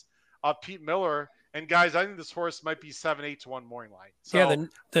hands of Pete Miller. And guys, I think this horse might be 7-8 to 1 morning line. So,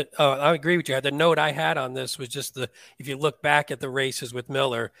 yeah, I agree with you. The note I had on this was just if you look back at the races with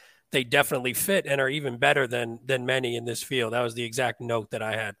Miller, they definitely fit and are even better than many in this field. That was the exact note that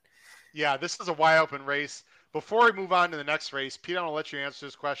I had. Yeah, this is a wide open race. Before we move on to the next race, Pete, I'm going to let you answer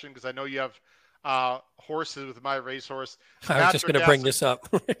this question because I know you have horses with my racehorse. I was just going to bring this up.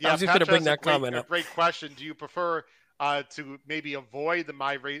 Yeah, I was just going to bring that comment up. Great question. Do you prefer to maybe avoid the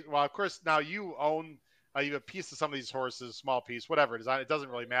my race? Well, of course, now you own you have a piece of some of these horses, small piece, whatever it is. It doesn't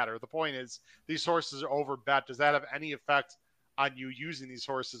really matter. The point is these horses are over bet. Does that have any effect on you using these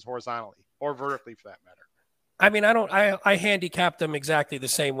horses horizontally or vertically for that matter? I mean, I handicap them exactly the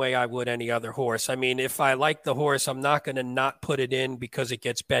same way I would any other horse. I mean, if I like the horse, I'm not going to not put it in because it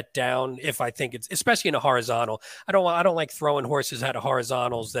gets bet down. If I think it's, especially in a horizontal, I don't like throwing horses out of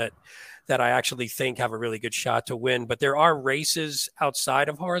horizontals that I actually think have a really good shot to win. But there are races outside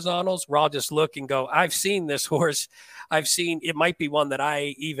of horizontals where I'll just look and go, I've seen this horse. It might be one that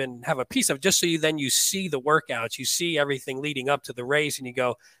I even have a piece of, just so you see the workouts, you see everything leading up to the race and you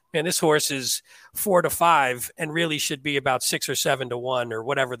go, man, this horse is 4 to 5 and really should be about 6 or 7 to 1 or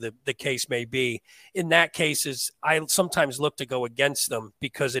whatever the case may be. In that cases, I sometimes look to go against them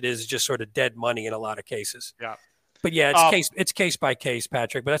because it is just sort of dead money in a lot of cases. Yeah. But yeah, it's case by case,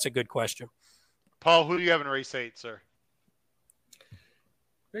 Patrick, but that's a good question. Paul, who do you have in race 8, sir?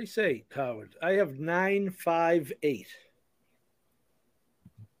 Race 8, Howard. I have 9, 5, 8.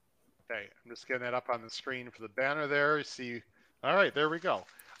 Okay, I'm just getting that up on the screen for the banner there. You see, all right, there we go.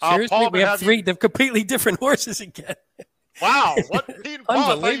 Seriously, Paul, we have 3 they're completely different horses again. Wow, what? Paul,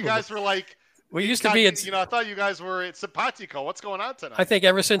 I thought you guys were like. We used to be at, I thought you guys were at Simpatico. What's going on tonight? I think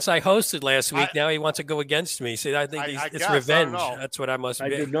ever since I hosted last week, now he wants to go against me. See, I think it's revenge. That's what I must be. I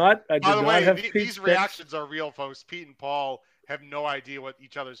did not. By the way, these reactions are real, folks. Pete and Paul have no idea what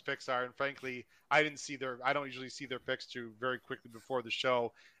each other's picks are, and frankly, I don't usually see their picks too very quickly before the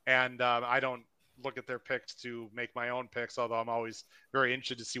show, and I don't look at their picks to make my own picks, although I'm always very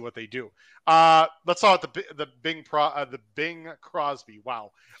interested to see what they do. Let's start with the Bing Crosby.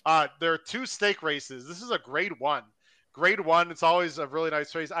 Wow. There are 2 stake races. This is a grade 1. Grade 1, it's always a really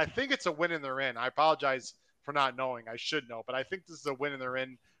nice race. I think it's a win and they're in. I apologize for not knowing. I should know, but I think this is a win and they're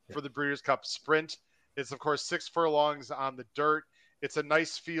in for the Breeders' Cup Sprint. It's, of course, 6 furlongs on the dirt. It's a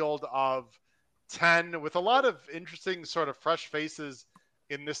nice field of 10 with a lot of interesting sort of fresh faces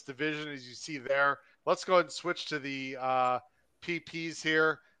in this division, as you see there. Let's go ahead and switch to the PPs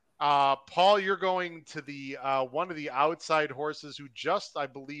here. Paul, you're going to the one of the outside horses who just, I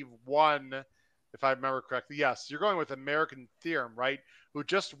believe, won, if I remember correctly. Yes, you're going with American Theorem, right? Who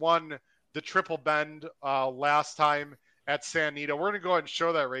just won the Triple Bend last time at San Anita. We're going to go ahead and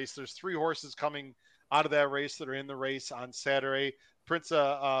show that race. There's 3 horses coming out of that race that are in the race on Saturday. You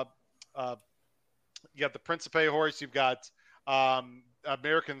got the Principe horse. You've got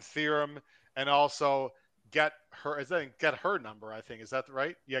American Theorem, and also Get Her Number, I think. Is that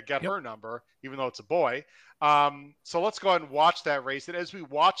right? Yeah, Her Number, even though it's a boy. So let's go ahead and watch that race. And as we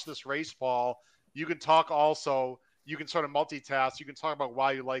watch this race, Paul, you can talk also, you can sort of multitask. You can talk about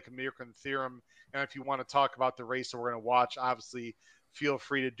why you like American Theorem. And if you want to talk about the race that we're going to watch, obviously feel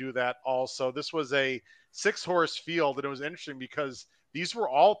free to do that also. This was a 6-horse field, and it was interesting because these were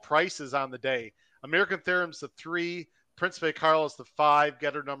all prices on the day. American Theorem's the 3, Principe Carlos the 5.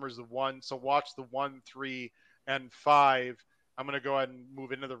 Getter numbers the 1. So watch the 1, 3, and 5. I'm going to go ahead and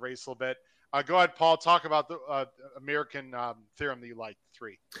move into the race a little bit. Go ahead, Paul. Talk about the American Theorem that you like.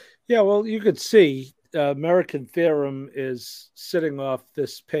 3. Yeah, well, you could see American Theorem is sitting off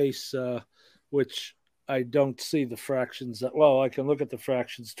this pace, which I don't see the fractions. Well, I can look at the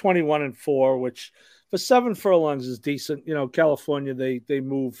fractions. 21-4, which for 7 furlongs is decent. You know, California they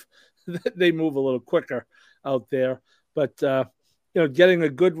move they move a little quicker out there, but you know, getting a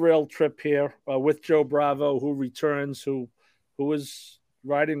good rail trip here with Joe Bravo, who returns, who is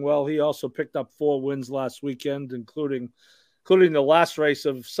riding well. He also picked up 4 wins last weekend, including the last race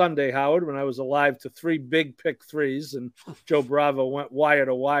of Sunday, Howard, when I was alive to 3 big pick 3s, and Joe Bravo went wire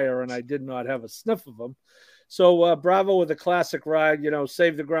to wire, and I did not have a sniff of him. So Bravo with a classic ride, you know,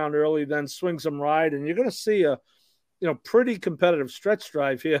 saved the ground early, then swings some ride, and you're going to see a, you know, pretty competitive stretch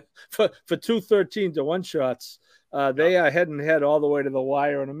drive here for 2 13-1 shots. They are head and head all the way to the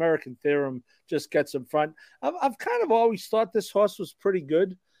wire, and American Theorem just gets in front. I've kind of always thought this horse was pretty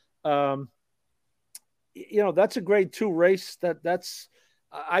good. You know, that's a grade 2 race. That's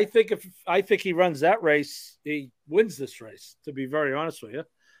I think he runs that race, he wins this race, to be very honest with you.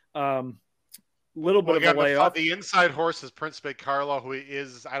 Little bit of a layoff. The inside horse is Principe Carlo, who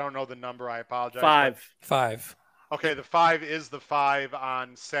is, I don't know the number, I apologize. 5. Okay, the 5 is the 5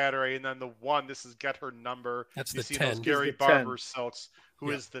 on Saturday, and then the 1, this is Get Her Number. That's you the see 10. Those Gary Barber Silks,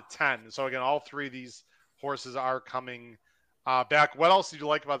 who is the 10. So again, all 3 of these horses are coming back. What else did you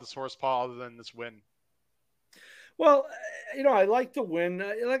like about this horse, Paul, other than this win? Well, you know, I like the win.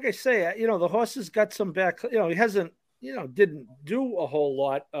 Like I say, you know, the horse has got some back. You know, he hasn't, you know, didn't do a whole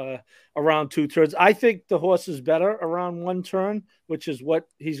lot around 2 turns. I think the horse is better around 1 turn, which is what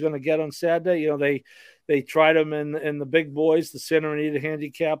he's going to get on Saturday. You know, they tried him in the big boys, the Santa Anita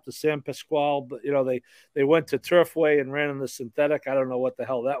handicap, the San Pasquale, but you know, they went to Turfway and ran in the synthetic. I don't know what the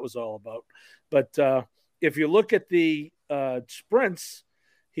hell that was all about. But if you look at the sprints,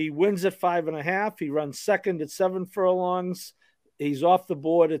 he wins at 5.5. He runs second at 7 furlongs. He's off the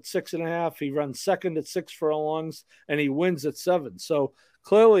board at 6.5. He runs second at 6 furlongs, and he wins at 7. So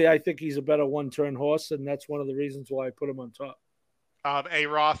clearly, I think he's a better 1-turn horse, and that's one of the reasons why I put him on top.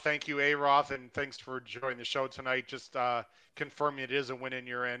 A-Roth, thank you, A-Roth, and thanks for joining the show tonight. Just confirming it is a win in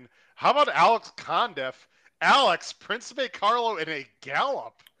your end. How about Alex Condiff? Alex, Principe Carlo in a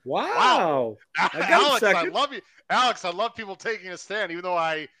gallop. Wow. Alex, I love you. Alex, I love people taking a stand, even though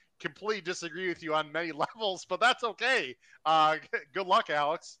I completely disagree with you on many levels, but that's okay. Good luck,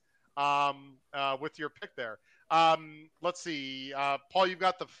 Alex, with your pick there. Let's see. Paul, you've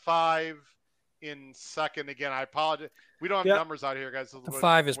got the 5 in second. Again, I apologize. We don't have numbers out here, guys. The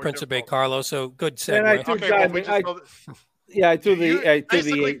 5 is Principe Carlo, so good segue. And I threw I threw the 8 and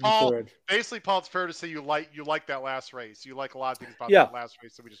third. Basically, Paul, it's fair to say you like that last race. You like a lot of things about that last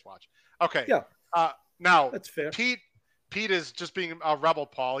race that we just watched. Okay. Yeah. Now, that's fair. Pete is just being a rebel,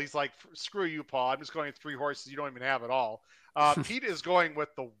 Paul. He's like, screw you, Paul. I'm just going with 3 horses you don't even have at all. Pete is going with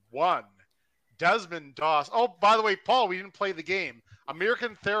the 1, Desmond Doss. Oh, by the way, Paul, we didn't play the game.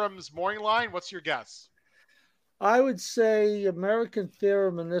 American Theorem's morning line, what's your guess? I would say American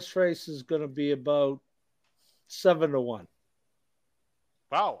Theorem in this race is going to be about 7-1.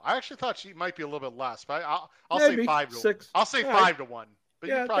 Wow, I actually thought she might be a little bit less, but I'll say 5 to 6. I'll say 5-1. But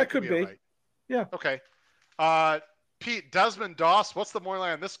yeah, you probably that could be. Right. Yeah. Okay. Pete, Desmond Doss, what's the morning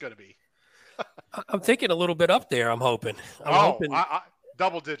line on this going to be? I'm thinking a little bit up there. I'm hoping. Hoping.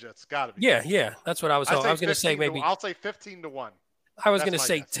 Double digits, got to be. Yeah. That's what I was hoping. I was going to say maybe. I'll say 15-1. I was going to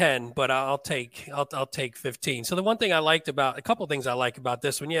say 10, but I'll take 15. So the one thing I liked about a couple of things I like about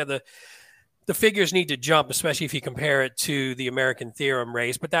this one, the figures need to jump, especially if you compare it to the American Theorem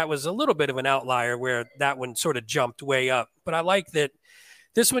race. But that was a little bit of an outlier where that one sort of jumped way up. But I like that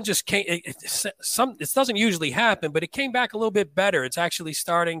this one just came. It doesn't usually happen, but it came back a little bit better. It's actually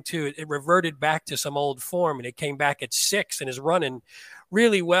starting to. It reverted back to some old form, and it came back at 6 and is running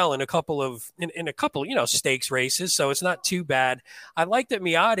really well in a couple stakes races. So it's not too bad. I like that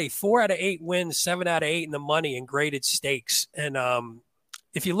Miati 4 out of 8 wins, 7 out of 8 in the money in graded stakes. And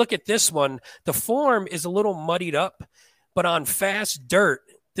if you look at this one, the form is a little muddied up, but on fast dirt,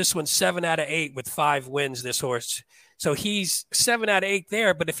 this one's 7 out of 8 with 5 wins. This horse. So he's 7 out of 8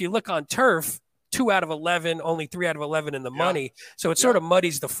 there. But if you look on turf, 2 out of 11, only 3 out of 11 in the money. So it sort of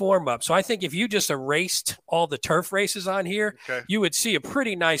muddies the form up. So I think if you just erased all the turf races on here, you would see a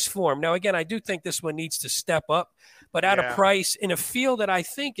pretty nice form. Now, again, I do think this one needs to step up, but at a price in a field that I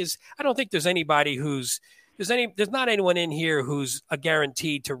think is, I don't think there's anybody there's not anyone in here who's a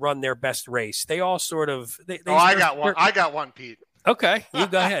guaranteed to run their best race. They all sort of, I got one, Pete. Okay, you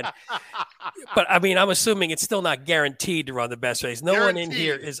go ahead. But I mean, I'm assuming it's still not guaranteed to run the best race. No one in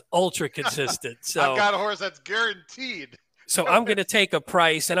here is ultra consistent. So I've got a horse that's guaranteed. So I'm going to take a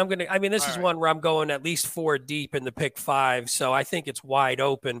price, and this is right. one where I'm going at least 4 deep in the pick 5. So I think it's wide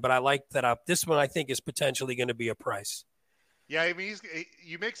open, but I like that up. This one I think is potentially going to be a price. Yeah, I mean,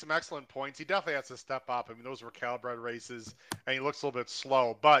 you make some excellent points. He definitely has to step up. I mean, those were Calibred races, and he looks a little bit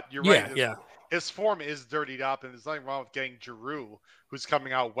slow. But you're right. His form is dirtied up, and there's nothing wrong with getting Giroux, who's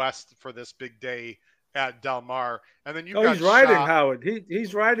coming out west for this big day at Del Mar. And then he's riding, Howard.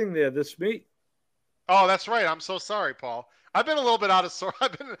 He's riding there this meet. Oh, that's right. I'm so sorry, Paul. I've been a little bit out of sorts. I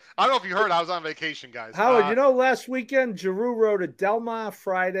don't know if you heard. I was on vacation, guys. Howard, last weekend Giroux rode at Del Mar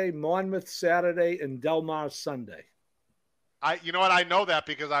Friday, Monmouth Saturday, and Del Mar Sunday. You know what? I know that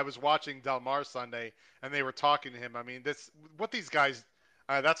because I was watching Del Mar Sunday, and they were talking to him. I mean, what these guys.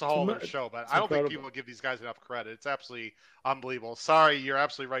 That's a whole other show, but I don't think people give these guys enough credit. It's absolutely unbelievable. Sorry, you're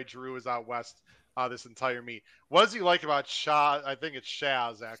absolutely right. Giroux is out west this entire meet. What does he like about Shaz? I think it's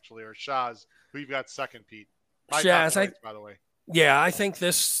Shaz, actually, or Shaz, who you've got second, Pete. Shaz, by the way. Yeah, I think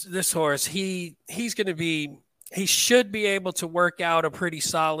this horse, he should be able to work out a pretty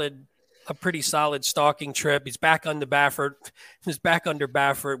solid stalking trip. He's back under Baffert. He's back under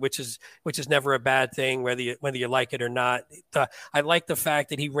Baffert, which is never a bad thing, whether you like it or not. I like the fact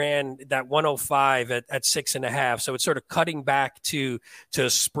that he ran that 105 at 6.5. So it's sort of cutting back to a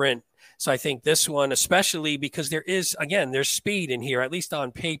sprint. So I think this one, especially because there's speed in here, at least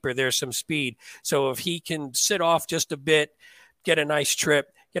on paper, there's some speed. So if he can sit off just a bit, get a nice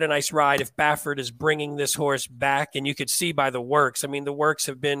trip, get a nice ride, if Baffert is bringing this horse back, and you could see by the works, I mean, the works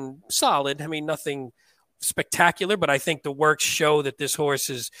have been solid. I mean, nothing spectacular, but I think the works show that this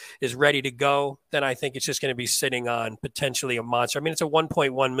horse is ready to go. Then I think it's just going to be sitting on potentially a monster. I mean, it's a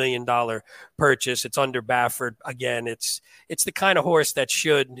 $1.1 million purchase. It's under Baffert. Again, it's the kind of horse that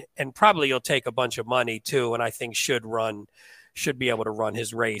should, and probably you'll take a bunch of money too, and I think should be able to run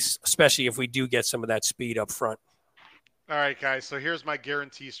his race, especially if we do get some of that speed up front. All right, guys. So here's my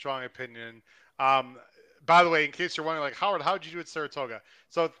guarantee strong opinion. By the way, in case you're wondering, like, Howard, how did you do at Saratoga?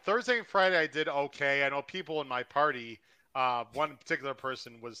 So Thursday and Friday, I did okay. I know people in my party, one particular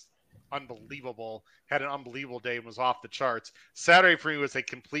person was unbelievable, had an unbelievable day and was off the charts. Saturday for me was a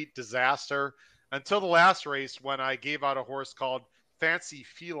complete disaster until the last race when I gave out a horse called Fancy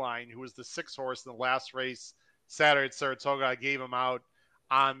Feline, who was the 6th horse in the last race Saturday at Saratoga. I gave him out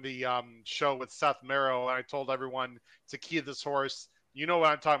on the show with Seth Merrow, and I told everyone to key this horse. You know what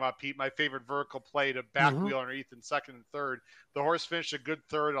I'm talking about, Pete. My favorite vertical play to back wheel underneath in second and third. The horse finished a good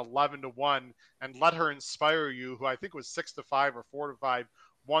third, 11-1, and Let Her Inspire You, who I think was 6-5 or 4-5,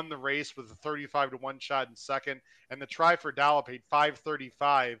 won the race with a 35-1 shot in second. And the try for Dollar paid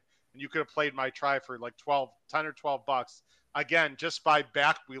 $5.35, and you could have played my try for like 10 or 12 bucks. Again, just by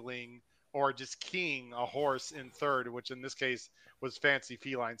back wheeling or just keying a horse in third, which in this case was Fancy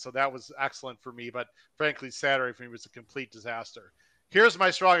Feline. So that was excellent for me. But frankly, Saturday for me was a complete disaster. Here's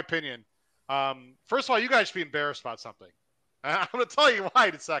my strong opinion. First of all, you guys should be embarrassed about something. I'm going to tell you why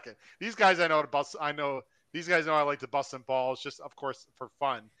in a second. These guys these guys know I like to bust some balls, just of course for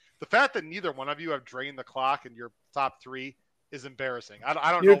fun. The fact that neither one of you have drained the clock in your top 3 is embarrassing. I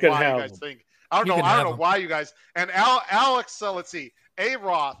don't know why you guys think. I don't know why you guys. And Alex, let's see,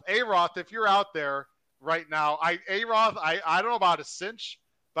 A-Roth, if you're out there right now, I don't know about a cinch,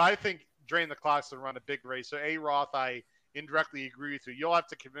 but I think drain the clock's and run a big race. So A-Roth, I indirectly agree with you. You'll have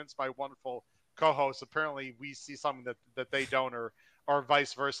to convince my wonderful co-hosts. Apparently we see something that they don't, or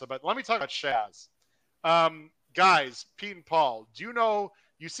vice versa. But let me talk about Shaz. Guys, Pete and Paul, do you know,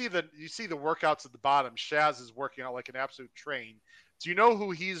 you see the workouts at the bottom. Shaz is working out like an absolute train. Do you know who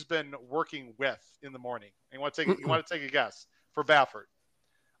he's been working with in the morning? And you want to take a guess for Baffert?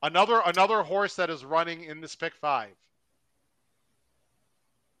 Another horse that is running in this pick 5.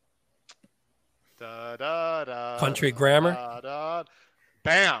 Country Grammar.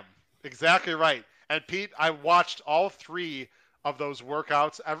 Bam. Exactly right. And Pete, I watched all 3 of those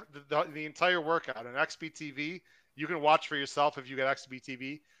workouts, the entire workout on XBTV. You can watch for yourself if you get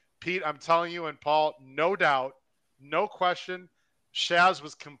XBTV. Pete, I'm telling you, and Paul, no doubt, no question, Shaz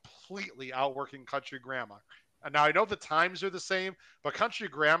was completely outworking Country Grammar. And now I know the times are the same, but Country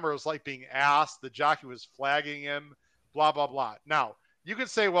Grammar was like being asked. The jockey was flagging him, blah, blah, blah. Now, you could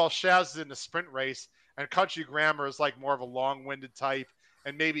say, well, Shaz is in a sprint race, and Country Grammar is like more of a long-winded type,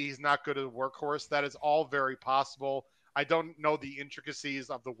 and maybe he's not good at a workhorse. That is all very possible. I don't know the intricacies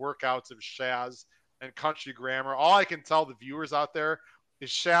of the workouts of Shaz and Country Grammar. All I can tell the viewers out there is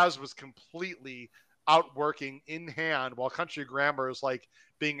Shaz was completely outworking in hand while Country Grammar is like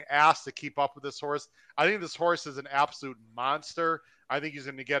being asked to keep up with this horse. I think this horse is an absolute monster. I think he's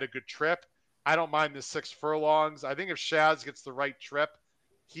going to get a good trip. I don't mind the 6 furlongs. I think if Shaz gets the right trip,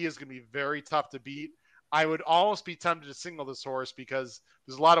 he is going to be very tough to beat. I would almost be tempted to single this horse because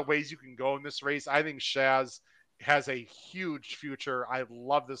there's a lot of ways you can go in this race. I think Shaz has a huge future. I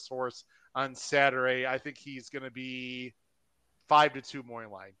love this horse on Saturday. I think he's going to be 5-2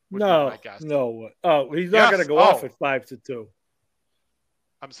 morning line. Would be my guess. No. Oh, he's not going to go off at 5-2.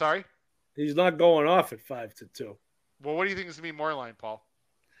 I'm sorry? He's not going off at 5-2. Well, what do you think is going to be morning line, Paul?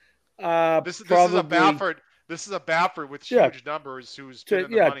 This is a Baffert. This is a Baffert with huge numbers who's been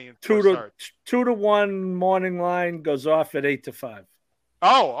in the money in 2-1 morning line goes off at 8-5.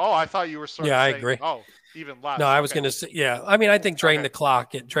 Oh, I thought you were sort of saying, I agree. Oh, even less. No, I was going to say, I mean, I think drain the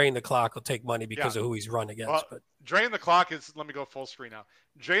clock will take money because of who he's run against. Well, but drain the clock is. Let me go full screen now.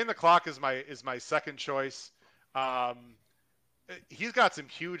 Drain the clock is my second choice. He's got some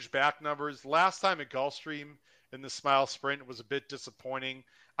huge back numbers. Last time at Gulfstream in the Smile Sprint was a bit disappointing.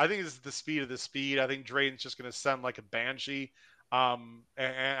 I think this is the speed of the speed. I think Draden's just going to send like a banshee. And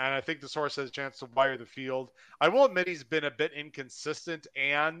I think this horse has a chance to wire the field. I will admit he's been a bit inconsistent,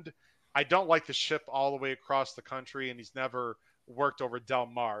 and I don't like the ship all the way across the country, and he's never worked over Del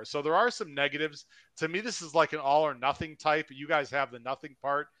Mar. So there are some negatives. To me, this is like an all or nothing type. You guys have the nothing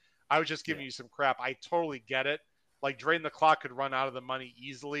part. I was just giving you some crap. I totally get it. Like, Drain the Clock could run out of the money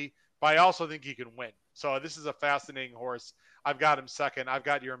easily, but I also think he can win. So this is a fascinating horse. I've got him second. I've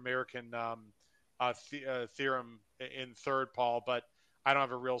got your American Theorem in third, Paul, but I don't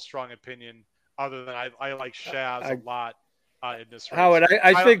have a real strong opinion other than I like Shaz a lot in this race. Howard,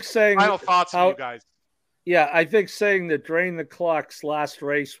 I think saying final thoughts from you guys. Yeah, I think saying that Drain the Clock's last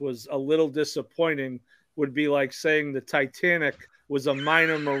race was a little disappointing would be like saying the Titanic was a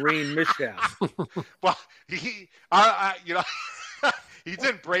minor marine mishap. Well, he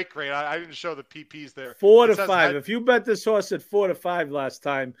didn't break great. I didn't show the PPs there. 4-5. If you bet this horse at 4-5 last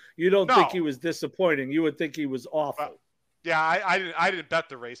time, you don't think he was disappointing. You would think he was awful. Yeah, I didn't bet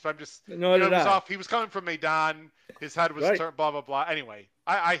the race, but I'm just he was off. He was coming from Maidan. His head was turned. Blah blah blah. Anyway,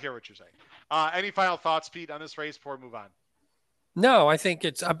 I hear what you're saying. Any final thoughts, Pete, on this race before we move on? No, I think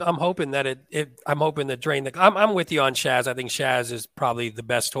I'm hoping that I'm hoping that I'm with you on Shaz. I think Shaz is probably the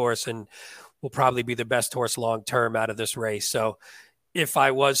best horse and will probably be the best horse long term out of this race. So if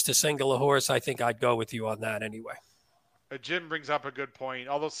I was to single a horse, I think I'd go with you on that anyway. Jim brings up a good point.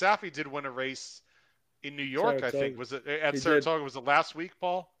 Although Safi did win a race in New York, Saratoga. I think was it at Saratoga? Was it last week,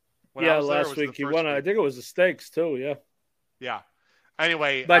 Paul? Last week he won. I think it was the stakes too. Yeah. Yeah.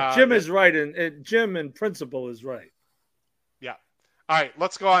 Anyway, but Jim is right, and Jim in principle is right. Yeah. All right,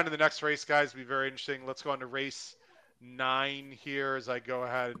 let's go on to the next race, guys. It'll be very interesting. Let's go on to race 9 here as I go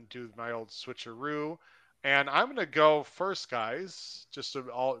ahead and do my old switcheroo. And I'm going to go first, guys, just to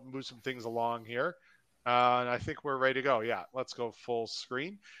move some things along here. And I think we're ready to go. Yeah, let's go full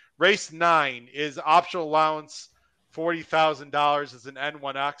screen. Race 9 is optional allowance, $40,000 is an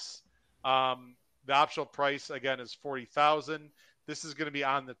N1X. The optional price, again, is $40,000. This is going to be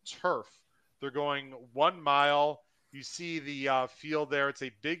on the turf. They're going 1 mile. You see the field there. It's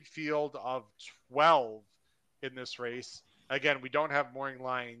a big field of 12 in this race. Again, we don't have morning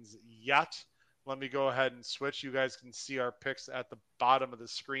lines yet. Let me go ahead and switch. You guys can see our picks at the bottom of the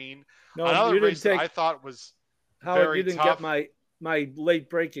screen. No, another race that I thought was very you didn't tough. Get my late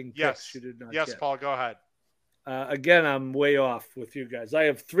breaking picks. Yes, you did not. Yes, get. Paul, go ahead. Again, I'm way off with you guys. I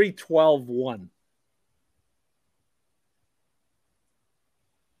have 3-12-1.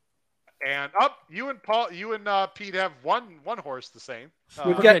 And you and Pete have one horse the same.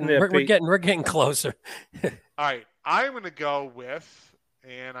 We're getting there. We're getting closer. All right, I'm going to go with,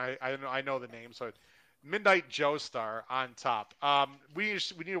 and I know the name, so Midnight Joestar on top. We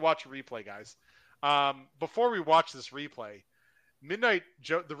need to watch a replay, guys. Before we watch this replay, the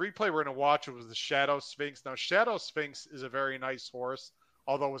replay we're going to watch was the Shadow Sphinx. Now, Shadow Sphinx is a very nice horse,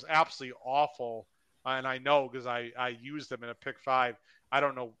 although it was absolutely awful, and I know because I used him in a pick 5. I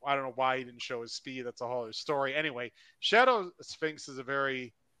don't know why he didn't show his speed. That's a whole other story. Anyway, Shadow Sphinx is a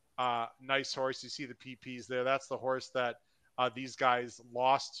very nice horse. You see the PPs there. That's the horse that these guys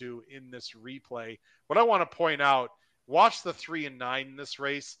lost to in this replay. What I want to point out, watch the 3 and 9 in this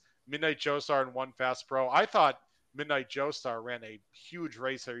race. Midnight Joestar and 1 Fast Pro. I thought Midnight Joestar ran a huge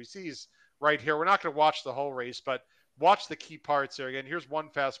race there. You see he's right here. We're not going to watch the whole race, but watch the key parts here. Again, here's 1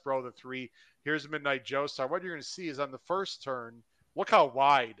 Fast Pro, the 3. Here's Midnight Joestar. What you're going to see is on the first turn, look how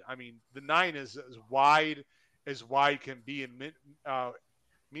wide. I mean, the 9 is as wide can be. And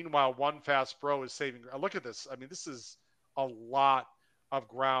meanwhile, 1 Fast Pro is saving. Look at this. I mean, this is a lot of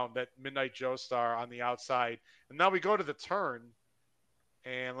ground, that Midnight Joestar on the outside. And now we go to the turn.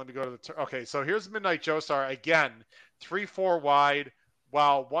 And let me go to the turn. Okay, so here's Midnight Joestar again, 3-4 wide,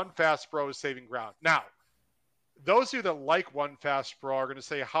 while One Fast Bro is saving ground. Now, those of you that like One Fast Bro are going to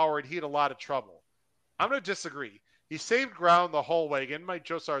say, Howard, he had a lot of trouble. I'm going to disagree. He saved ground the whole way. Again, Midnight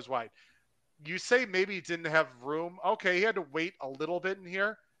Joestar is wide. You say maybe he didn't have room. Okay, he had to wait a little bit in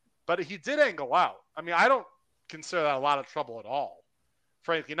here, but he did angle out. I mean, I don't consider that a lot of trouble at all,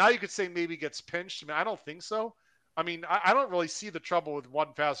 frankly. Now you could say maybe he gets pinched. I mean, I don't think so. I mean, I don't really see the trouble with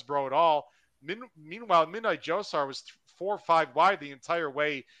One Fast Bro at all. Meanwhile, Midnight Joestar was 4 or 5 wide the entire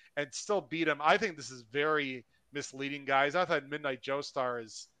way and still beat him. I think this is very misleading, guys. I thought Midnight Joestar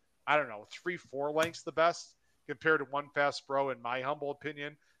is, I don't know, 3-4 lengths the best compared to One Fast Bro, in my humble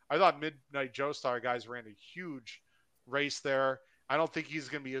opinion. I thought Midnight Joestar, guys, ran a huge race there. I don't think he's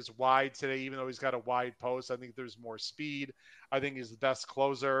going to be as wide today, even though he's got a wide post. I think there's more speed. I think he's the best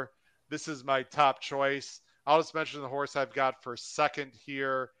closer. This is my top choice. I'll just mention the horse I've got for second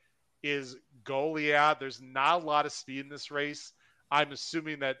here is Goliad. There's not a lot of speed in this race. I'm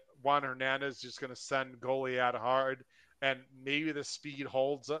assuming that Juan Hernandez is just going to send Goliad hard, and maybe the speed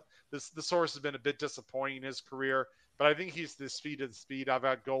holds. This horse has been a bit disappointing in his career, but I think he's the speed of the speed. I've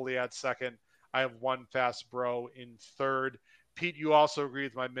got Goliad second. I have One Fast Bro in third. Pete, you also agree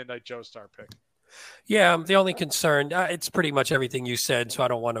with my Midnight Joestar pick. Yeah, the only concern, it's pretty much everything you said, so I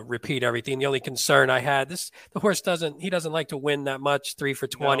don't want to repeat everything. The only concern I had, the horse doesn't like to win that much, 3 for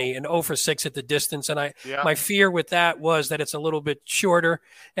 20 and 0 for 6 at the distance. And my fear with that was that it's a little bit shorter,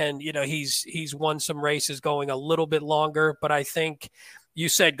 and he's won some races going a little bit longer. But I think you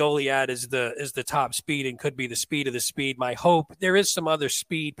said Goliad is the top speed and could be the speed of the speed. My hope, there is some other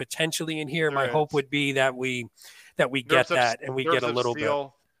speed potentially in here. My hope would be that we get that and we get a little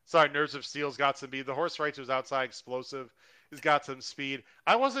bit. Sorry, Nerves of Steel's got some speed. The horse right to his outside explosive. He's got some speed.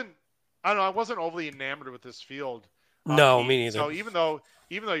 I wasn't overly enamored with this field. No, me neither. So even though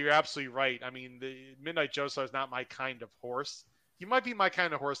you're absolutely right, I mean, the Midnight Joestar is not my kind of horse. He might be my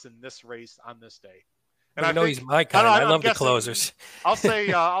kind of horse in this race on this day. And I know he's my kind. I love the closers. I'll say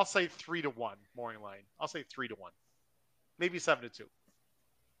 3-1 morning line. I'll say 3-1, maybe 7-2.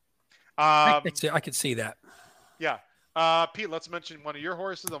 I could see that. Yeah. Pete, let's mention one of your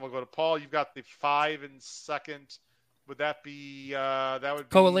horses, then we'll go to Paul. You've got the 5 in second. Would that be that would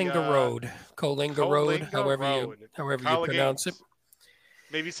be Coalinga Road. Coalinga Road, however you pronounce it.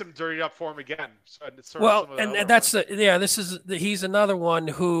 Maybe some dirty up for him again. He's another one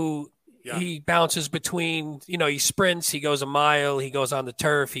who he bounces between, he sprints, he goes a mile, he goes on the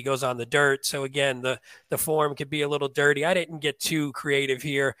turf, he goes on the dirt. So again, the form could be a little dirty. I didn't get too creative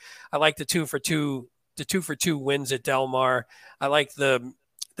here. I like the 2 for 2. The 2 for 2 wins at Del Mar. I like the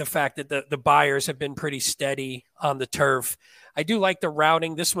fact that the buyers have been pretty steady on the turf. I do like the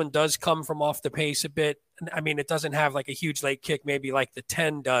routing. This one does come from off the pace a bit. I mean, it doesn't have like a huge late kick, maybe like the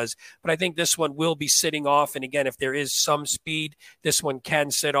 10 does, but I think this one will be sitting off. And again, if there is some speed, this one can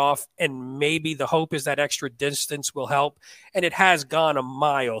sit off, and maybe the hope is that extra distance will help. And it has gone a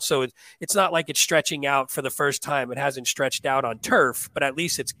mile. So it's not like it's stretching out for the first time. It hasn't stretched out on turf, but at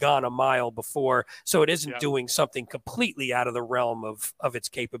least it's gone a mile before. So it isn't doing something completely out of the realm of its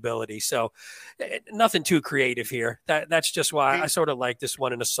capability. So nothing too creative here. That's just why I sort of like this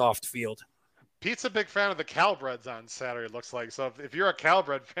one in a soft field. Pete's a big fan of the Calbreds on Saturday, it looks like. So if you're a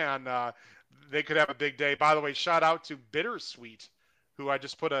Calbred fan, they could have a big day. By the way, shout out to Bittersweet, who I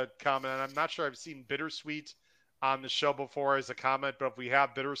just put a comment on. I'm not sure I've seen Bittersweet on the show before as a comment, but if we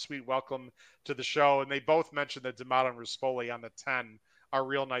have Bittersweet, welcome to the show. And they both mentioned that D'Amato and Rispoli on the 10 are a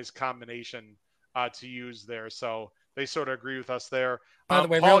real nice combination to use there. So they sort of agree with us there. By the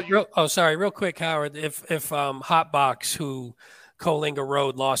way, Paul, real quick, Howard, if Hotbox, who Coalinga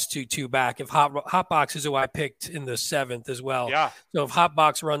Road lost 2-2 back. If Hotbox is who I picked in the 7th as well. Yeah. So if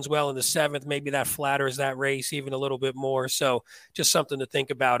Hotbox runs well in the 7th, maybe that flatters that race even a little bit more. So just something to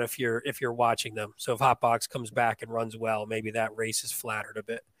think about if you're watching them. So if Hotbox comes back and runs well, maybe that race is flattered a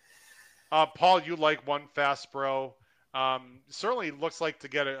bit. Paul, you like One Fast Bro. Certainly looks like to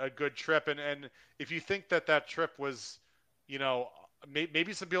get a good trip. And if you think that trip was,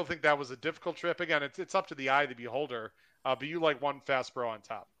 maybe some people think that was a difficult trip. Again, it's up to the eye of the beholder. But you like One Fast Bro on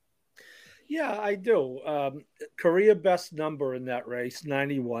top. Yeah, I do. Career best number in that race,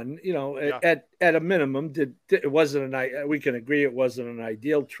 91. At a minimum, it wasn't we can agree it wasn't an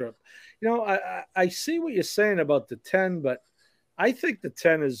ideal trip. I see what you're saying about the 10, but I think the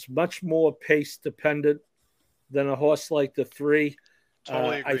 10 is much more pace dependent than a horse like the 3.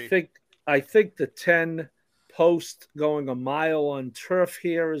 Totally agree. I think the 10 post going a mile on turf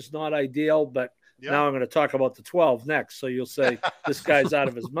here is not ideal, but Yeah. Now I'm going to talk about the 12 next. So you'll say this guy's out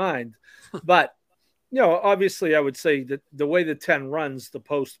of his mind. But, obviously I would say that the way the 10 runs, the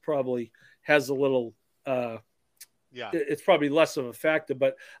post probably has a little it's probably less of a factor.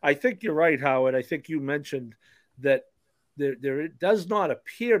 But I think you're right, Howard. I think you mentioned that there does not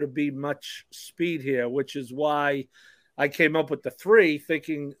appear to be much speed here, which is why I came up with the 3,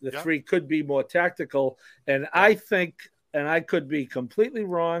 thinking the 3 could be more tactical. And I think, and I could be completely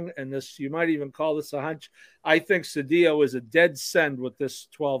wrong, and this, you might even call this a hunch, I think Cedillo is a dead send with this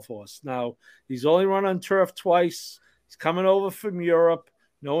 12 horse. Now, he's only run on turf twice. He's coming over from Europe.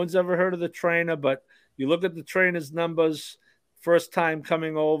 No one's ever heard of the trainer, but you look at the trainer's numbers, first time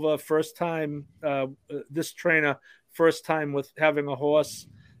coming over, first time this trainer, first time with having a horse,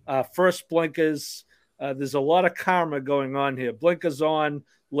 first blinkers. There's a lot of karma going on here. Blinkers on,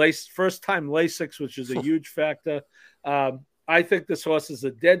 first time Lasix, which is a huge factor. I think this horse is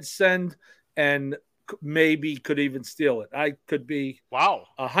a dead send and maybe could even steal it. I could be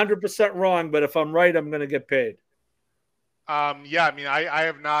 100% wrong, but if I'm right, I'm going to get paid. Yeah, I mean, I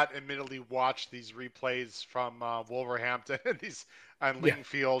have not admittedly watched these replays from Wolverhampton and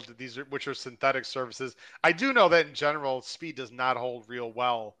Lingfield, which are synthetic surfaces. I do know that in general, speed does not hold real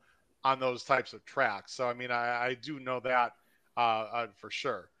well on those types of tracks. So, I mean, I do know that for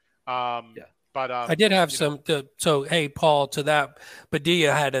sure. But I did have so, hey, Paul, to that,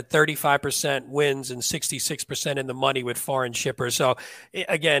 Padilla had a 35% wins and 66% in the money with foreign shippers. So,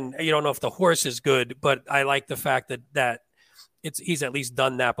 again, you don't know if the horse is good, but I like the fact that he's at least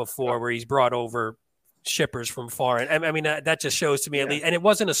done that before, where he's brought over shippers from foreign. I mean, that just shows to me at least, and it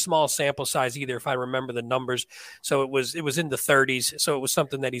wasn't a small sample size either, if I remember the numbers. So it was in the 30s. So it was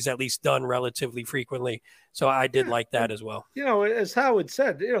something that he's at least done relatively frequently. So I did like that as well. As Howard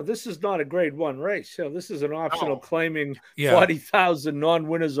said, this is not a grade 1 race. This is an optional claiming 40,000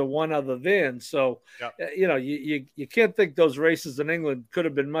 non-winners of one other than. So, you can't think those races in England could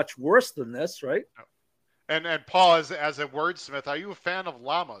have been much worse than this, right? No. And Paul, as a wordsmith, are you a fan of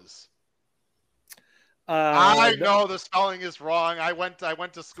llamas? I know the spelling is wrong. I went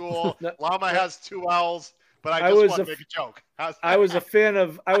to school. Llama has 2 L's, but I just want to make a joke. I was a fan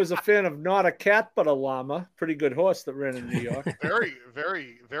of not a cat but a llama. Pretty good horse that ran in New York. Very,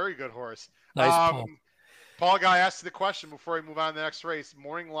 very, very good horse. Nice, Paul. Paul, guy asked the question before we move on to the next race.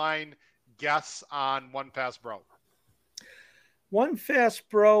 Morning line guess on One Fast Bro. One Fast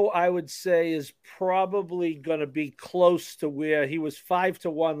Bro, I would say, is probably going to be close to where he was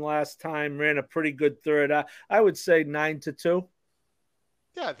 5-1 last time, ran a pretty good third. I would say 9-2.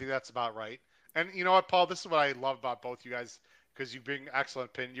 Yeah, I think that's about right. And you know what, Paul, this is what I love about both you guys, because you bring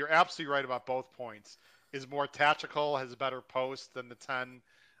excellent opinion. You're absolutely right about both points. Is more tactical, has a better post than the 10.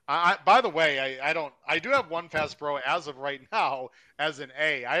 By the way, I do have One Fast Bro as of right now as an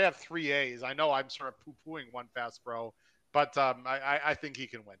A. I have 3 A's. I know I'm sort of poo-pooing One Fast Bro, but I think he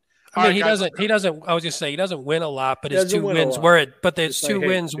can win. I mean, he doesn't. I was just saying he doesn't win a lot, but his 2 wins his 2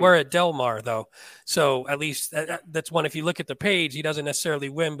 wins were at Del Mar, though. So at least that's one. If you look at the page, he doesn't necessarily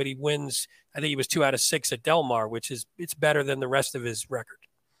win, but he wins. I think he was 2 out of 6 at Del Mar, which is it's better than the rest of his record.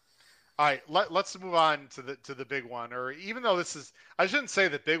 All right, let's move on to the big one. Or even though I shouldn't say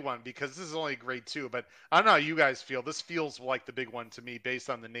the big one because this is only grade 2, but I don't know how you guys feel. This feels like the big one to me based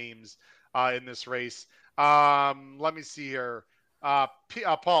on the names in this race. Let me see here.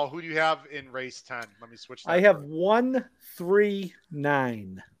 Paul, who do you have in race 10? Let me switch that. I have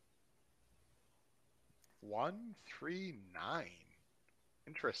 139. 139.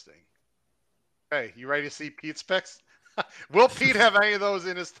 Interesting. Okay, you ready to see Pete's picks? Will Pete have any of those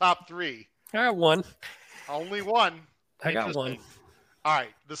in his top 3? I got 1. Only 1. I got 1. All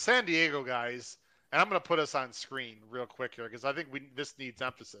right, the San Diego guys, and I'm going to put us on screen real quick here because I think this needs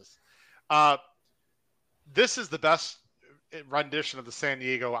emphasis. This is the best rendition of the San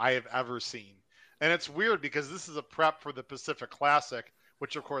Diego I have ever seen. And it's weird because this is a prep for the Pacific Classic,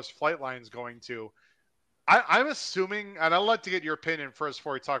 which of course Flightline's going to. I'm assuming, and I'd like to get your opinion first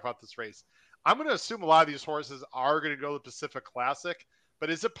before we talk about this race. I'm going to assume a lot of these horses are going to go to the Pacific Classic, but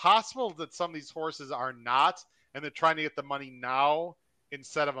is it possible that some of these horses are not, and they're trying to get the money now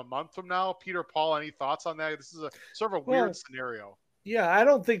instead of a month from now? Peter, Paul, any thoughts on that? This is a sort of a weird scenario. Yeah, I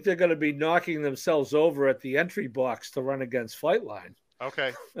don't think they're going to be knocking themselves over at the entry box to run against Flightline.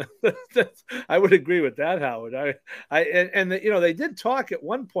 Okay. I would agree with that, Howard. They did talk at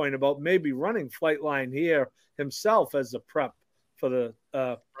one point about maybe running Flightline here himself as a prep for the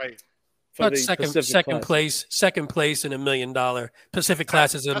right. But second place in $1 million. Pacific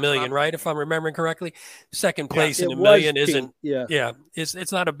Class is $1 million, right? If I'm remembering correctly, second place in $1 million isn't. Yeah,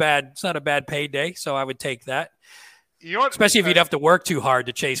 it's not a bad payday. So I would take that. You know what? Especially if you'd have to work too hard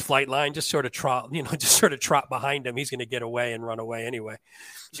to chase Flightline, just sort of trot behind him. He's going to get away and run away anyway.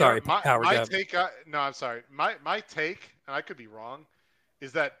 Sorry, Howard. My take. No, I'm sorry. My take, and I could be wrong,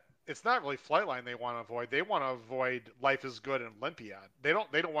 is that it's not really Flightline they want to avoid. They want to avoid Life is Good and Olympiad. They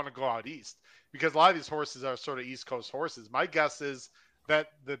don't want to go out east because a lot of these horses are sort of East Coast horses. My guess is that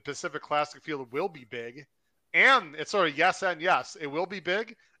the Pacific Classic field will be big, and it's sort of yes and yes. It will be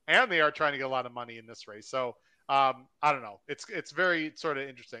big, and they are trying to get a lot of money in this race. So. I don't know. It's very sort of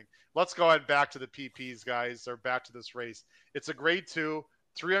interesting. Let's go ahead back to the PPs, guys, or back to this race. It's a grade 2,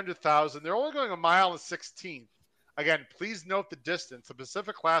 300,000. They're only going a mile and 16th. Again, please note the distance. The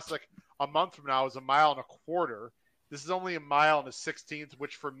Pacific Classic a month from now is a mile and a quarter. This is only a mile and a 16th,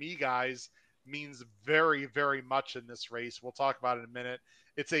 which for me, guys, means very, very much in this race. We'll talk about it in a minute.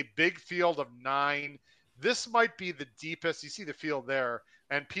 It's a big field of 9. This might be the deepest. You see the field there.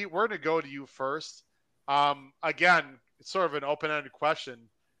 And Pete, we're going to go to you first. Again, it's sort of an open-ended question.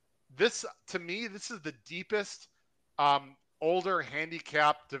 This, to me, this is the deepest older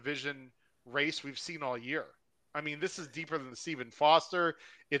handicap division race we've seen all year. I mean, this is deeper than the Stephen Foster.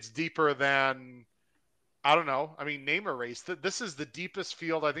 It's deeper than, I don't know. I mean, name a race. This is the deepest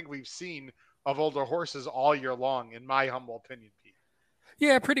field I think we've seen of older horses all year long, in my humble opinion, Pete.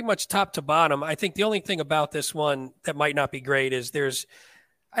 Yeah, pretty much top to bottom. I think the only thing about this one that might not be great is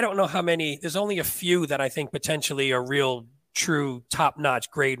I don't know how many. There's only a few that I think potentially are real, true,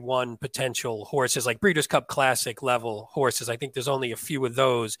 top-notch grade 1 potential horses, like Breeders' Cup Classic level horses. I think there's only a few of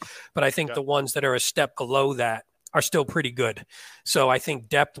those, but I think the ones that are a step below that are still pretty good. So I think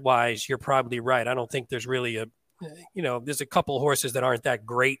depth-wise, you're probably right. I don't think there's really there's a couple horses that aren't that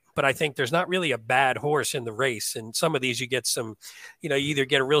great, but I think there's not really a bad horse in the race. And some of these you get some, you either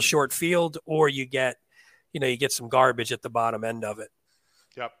get a real short field or you get some garbage at the bottom end of it.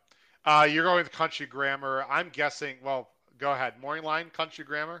 Yep. You're going with Country Grammar. I'm guessing. Well, go ahead. Morning Line, Country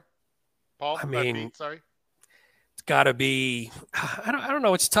Grammar. Paul. I mean, Pete, sorry. It's got to be. I don't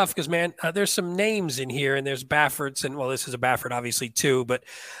know. It's tough because there's some names in here, and there's Baffords, and this is a Baffert obviously too. But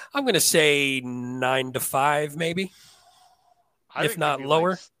I'm going to say 9 to 5, maybe, if not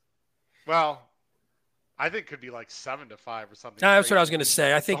lower. I think it could be like 7 to 5 or something. That's what I was going to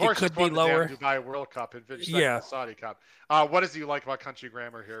say. I think it could be lower. The Dubai World Cup and finish the Saudi Cup. What does you like about Country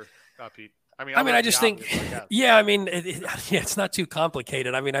Grammar here, Pete? I just think, it's not too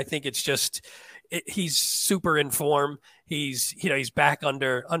complicated. I mean, I think it's just he's super in form. He's back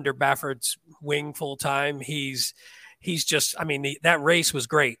under Baffert's wing full time. He's just, that race was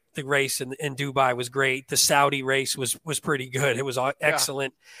great. The race in Dubai was great. The Saudi race was pretty good. It was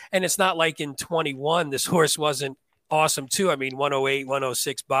excellent. And it's not like in 21, this horse wasn't awesome too. 108,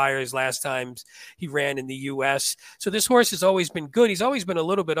 106 buyers last time he ran in the U.S. So this horse has always been good. He's always been a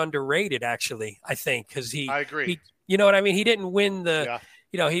little bit underrated, actually, I think, because I agree. You know what I mean? He didn't win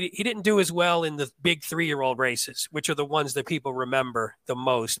he didn't do as well in the big 3-year-old races, which are the ones that people remember the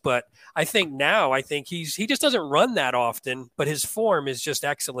most. But I think he just doesn't run that often, but his form is just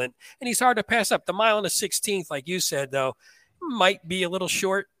excellent. And he's hard to pass up. The mile and a 16th, like you said, though, might be a little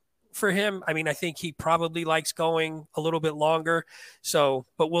short for him. I think he probably likes going a little bit longer. So,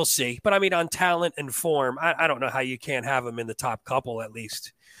 but we'll see. But on talent and form, I don't know how you can't have him in the top couple at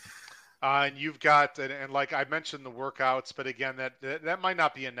least. And you've got, and like I mentioned, the workouts, but again, that might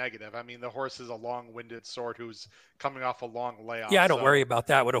not be a negative. The horse is a long-winded sort who's coming off a long layoff. Yeah, I don't worry about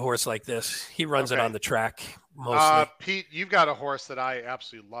that with a horse like this. He runs it on the track mostly. Pete, you've got a horse that I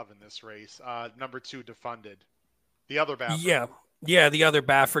absolutely love in this race. Number 2, Defunded. The other Baffert. Yeah, the other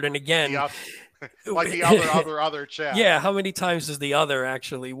Baffert. And again, like the other Chad. Yeah, how many times does the other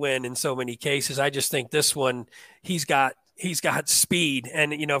actually win in so many cases? I just think this one, he's got speed.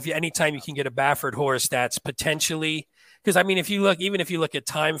 And, anytime you can get a Baffert horse that's potentially, because if you look at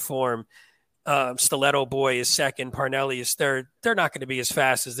time form, Stiletto Boy is second, Parnelli is third. They're not going to be as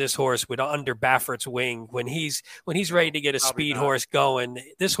fast as this horse with under Baffert's wing. When he's ready to get a speed horse going,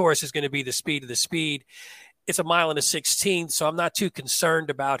 this horse is going to be the speed of the speed. It's a mile and a 16th, so I'm not too concerned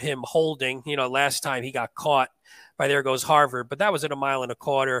about him holding. Last time he got caught by There Goes Harvard, but that was at a mile and a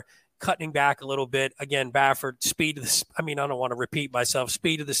quarter. Cutting back a little bit. Again, Baffert, speed of the – I don't want to repeat myself.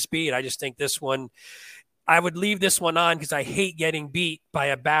 Speed of the speed. I just think this one – I would leave this one on because I hate getting beat by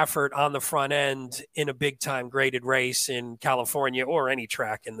a Baffert on the front end in a big-time graded race in California or any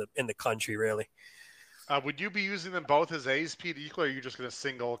track in the country, really. Would you be using them both as A's, Pete, equal, or are you just going to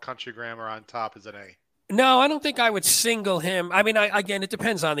single Country Grammar on top as an A? No, I don't think I would single him. Again, it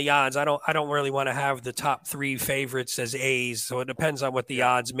depends on the odds. I don't really want to have the top 3 favorites as A's, so it depends on what the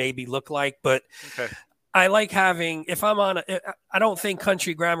odds maybe look like. But I like having, if I'm on, I don't think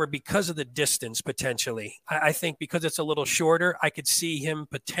Country Grammar because of the distance potentially. I think because it's a little shorter, I could see him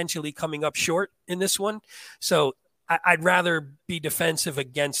potentially coming up short in this one. So I'd rather be defensive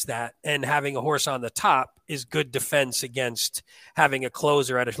against that, and having a horse on the top is good defense against having a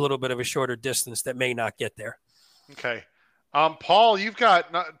closer at a little bit of a shorter distance that may not get there. Okay. Paul,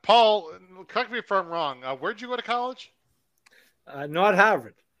 Paul, correct me if I'm wrong. Where'd you go to college? Not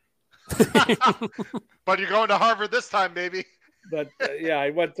Harvard. But you're going to Harvard this time, baby. But yeah, I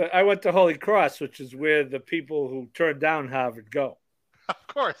went to Holy Cross, which is where the people who turned down Harvard go. Of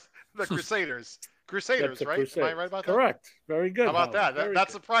course, the Crusaders. Crusaders, right? Am I right about that? Correct. Very good. How about that?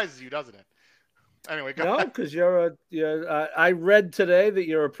 That surprises you, doesn't it? Anyway, go ahead. No, because I read today that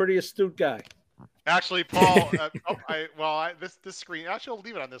you're a pretty astute guy. Actually, Paul. This screen. Actually, I'll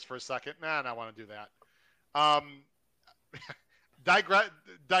leave it on this for a second. I want to do that.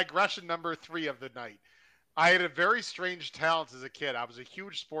 Digression number 3 of the night. I had a very strange talent as a kid. I was a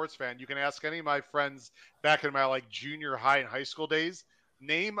huge sports fan. You can ask any of my friends back in my junior high and high school days.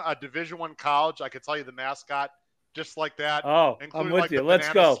 Name a Division I college. I could tell you the mascot just like that. Oh, I'm with you. Let's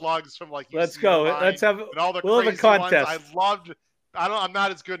go. Slugs from Let's go. Let's have all the crazy contest. Ones. I loved. I'm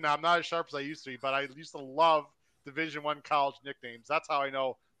not as good now. I'm not as sharp as I used to be, but I used to love Division I college nicknames. That's how I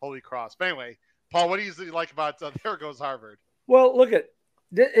know Holy Cross. But anyway, Paul, what do you like about there goes Harvard? Well, look at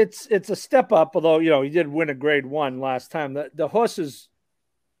it's a step up. Although he did win a Grade 1 last time. The horse is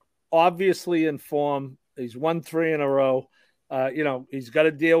obviously in form. He's won 3 in a row. He's got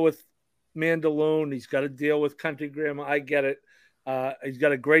to deal with Mandaloun. He's got to deal with Country Grammar. I get it. He's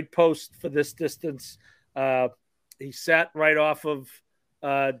got a great post for this distance. He sat right off of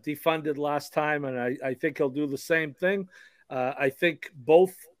Defunded last time, and I think he'll do the same thing. I think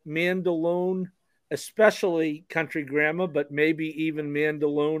both Mandaloun, especially Country Grammar, but maybe even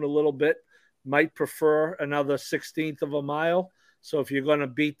Mandaloun a little bit, might prefer another 16th of a mile. So if you're going to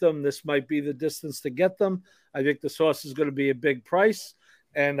beat them, this might be the distance to get them. I think this horse is going to be a big price.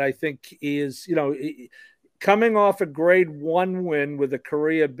 And I think he is, coming off a Grade 1 win with a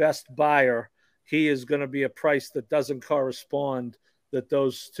career best buyer, he is going to be a price that doesn't correspond with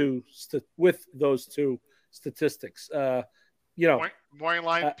those two statistics. Morning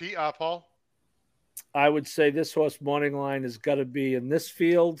line, Paul? I would say this horse morning line has got to be in this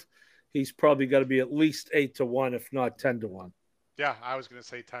field. He's probably got to be at least 8-1, if not 10-1. Yeah, I was going to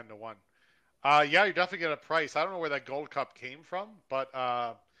say 10-1. You're definitely getting a price. I don't know where that Gold Cup came from, but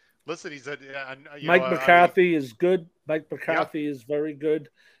listen, he's Mike McCarthy is good. Mike McCarthy is very good.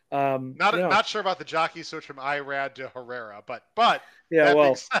 Not sure about the jockey switch from Irad to Herrera, but yeah,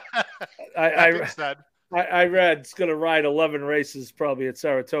 well, being said, I read it's going to ride 11 races probably at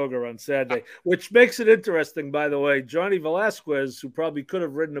Saratoga on Saturday, which makes it interesting, by the way. Johnny Velasquez, who probably could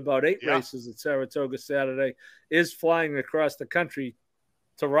have ridden about 8 races at Saratoga Saturday, is flying across the country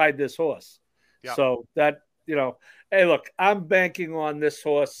to ride this horse. Yeah. So that, hey, look, I'm banking on this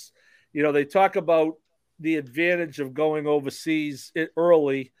horse. They talk about the advantage of going overseas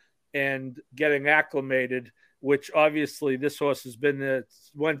early and getting acclimated, which obviously this horse has been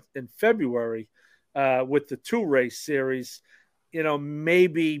went in February with the 2-race series.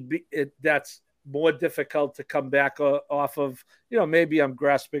 Maybe that's more difficult to come back off of. Maybe I'm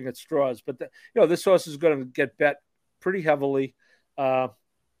grasping at straws, but this horse is going to get bet pretty heavily.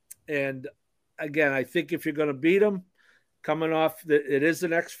 And again, I think if you're going to beat him, coming off it is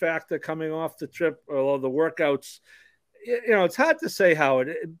an X factor coming off the trip or the workouts. It's hard to say how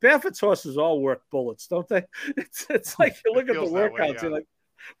Baffert's horses all work bullets, don't they? It's like you look at the workouts, you're like,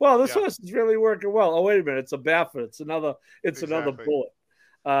 well, this horse is really working well. Oh, wait a minute, it's a Baffert. It's another bullet.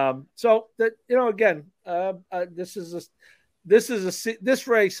 So that again, this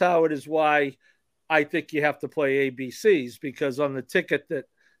race, Howard, is why I think you have to play ABCs, because on the ticket that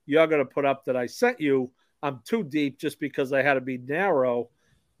you're going to put up that I sent you, I'm too deep just because I had to be narrow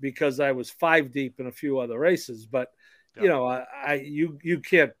because I was 5 deep in a few other races. But you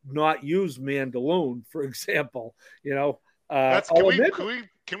can't not use Mandaloun, for example. Can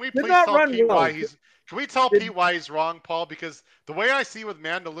we please tell Pete why he's? Can we tell Pete why he's wrong, Paul? Because the way I see with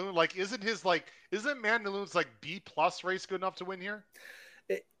Mandaloun, isn't Mandaloun's B+ race good enough to win here?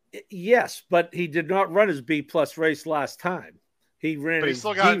 Yes, but he did not run his B+ race last time. He ran, but he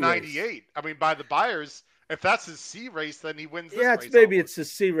still got a 98. I mean, by the buyers, if that's his C race, then he wins. This race it's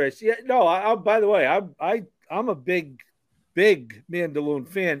his C race. Yeah, no. By the way, I'm a big Mandaloun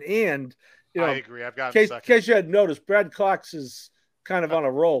fan, and I agree. I've got. In case you hadn't noticed, Brad Cox is kind of on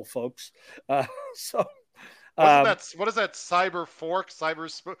a roll, folks. What is that? Cyber fork,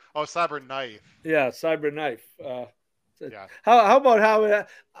 cyber knife. Yeah, cyber knife. How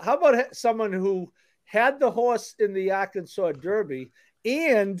about someone who had the horse in the Arkansas Derby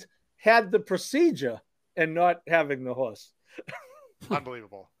and had the procedure and not having the horse.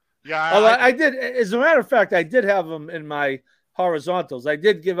 Unbelievable. Yeah, Although I did, as a matter of fact, I did have him in my horizontals. I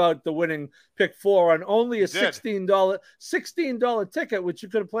did give out the winning pick 4 on only a $16 ticket, which you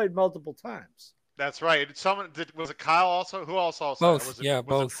could have played multiple times. That's right. Was it Kyle also? Who else also? Both. Was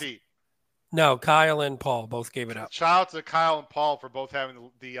it Pete? No, Kyle and Paul both gave it up. Shout out to Kyle and Paul for both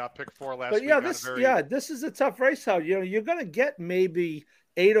having the pick 4 last week. This is a tough race. How you're going to get maybe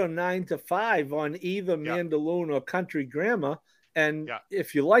 8 or 9 to 5 on either Mandaloun or Country Grammar, and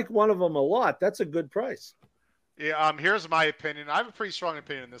if you like one of them a lot, that's a good price. Yeah. Here's my opinion. I have a pretty strong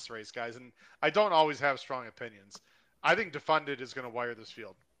opinion in this race, guys, and I don't always have strong opinions. I think Defunded is going to wire this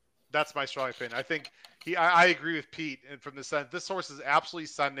field. That's my strong opinion. I think I agree with Pete, and from the sense this horse is absolutely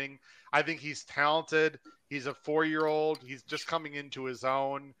sending. I think he's talented. He's a 4-year-old. He's just coming into his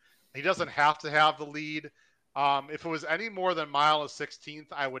own. He doesn't have to have the lead. If it was any more than mile of 16th,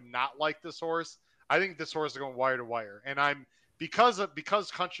 I would not like this horse. I think this horse is going wire to wire, and because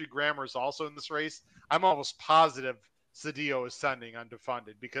Country Grammar is also in this race, I'm almost positive Cedillo is sending on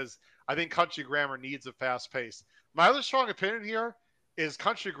Defunded because I think Country Grammar needs a fast pace. My other strong opinion here is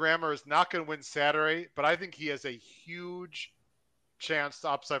Country Grammar is not going to win Saturday, but I think he has a huge chance to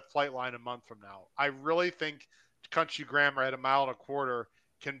upset Flightline a month from now. I really think Country Grammar at 1.25 miles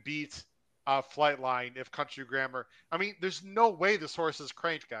can beat Flightline if Country Grammar. I mean, there's no way this horse is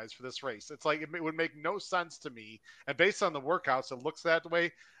cranked, guys, for this race. It's like it would make no sense to me. And based on the workouts, it looks that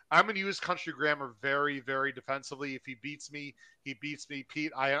way. I'm going to use Country Grammar very, very defensively. If he beats me, he beats me.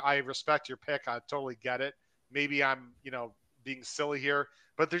 Pete, I respect your pick. I totally get it. Maybe I'm, being silly here,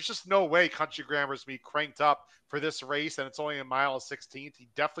 but there's just no way Country Grammar's be cranked up for this race, and it's only 1 mile of 16th. He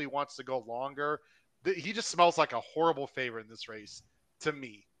definitely wants to go longer. He just smells like a horrible favorite in this race to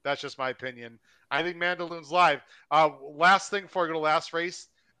me. That's just my opinion. I think Mandaloun's live. Last thing before I go to last race,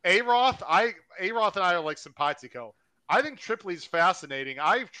 A-Roth and I are like simpatico. I think Tripley's fascinating.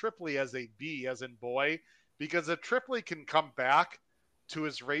 I have Tripley as a B, as in boy, because if Tripley can come back to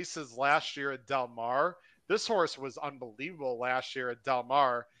his races last year at Del Mar, this horse was unbelievable last year at Del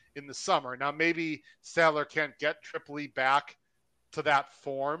Mar in the summer. Now, maybe Sadler can't get Tripley back to that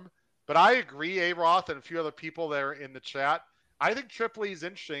form, but I agree, A-Roth and a few other people there in the chat. I think Tripley is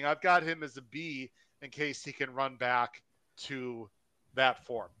interesting. I've got him as a B in case he can run back to that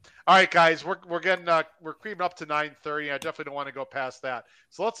form. All right, guys, we're creeping up to 9:30. I definitely don't want to go past that.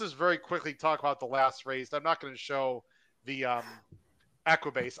 So let's just very quickly talk about the last race. I'm not going to show the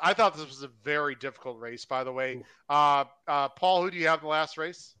Equibase. I thought this was a very difficult race, by the way. Paul, who do you have in the last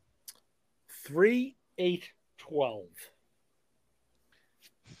race? 3, 8, 12.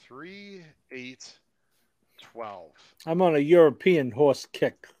 3, 8, 12. I'm on a European horse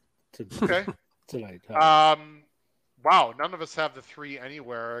kick tonight. Wow, none of us have the 3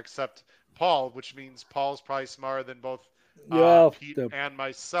 anywhere except Paul, which means Paul's probably smarter than both Pete and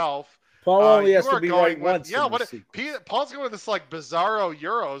myself. Paul only has to be right once. Yeah, Paul's going with this like bizarro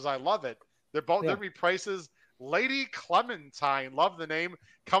Euros. I love it. They're both their prices. Lady Clementine, love the name,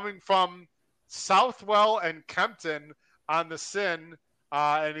 coming from Southwell and Kempton on the Sin,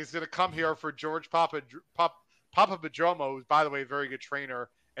 and he's going to come here for George Papadromo, who's by the way a very good trainer,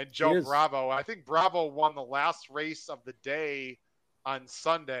 and Joe Bravo. I think Bravo won the last race of the day on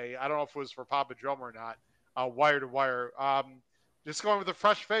Sunday. I don't know if it was for Papadromo or not. Wire to wire. Just going with a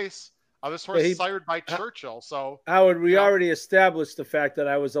fresh face. This horse is sired by Churchill. So Howard, we already established the fact that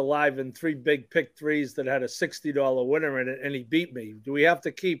I was alive in 3 big pick 3s that had a $60 winner in it, and he beat me. Do we have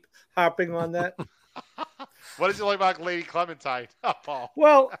to keep harping on that? What does he like about Lady Clementine, Paul?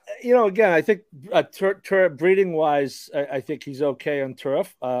 Well, again, I think breeding wise, I think he's okay on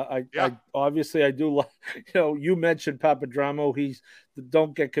turf. I obviously I do like. You mentioned Papadromo.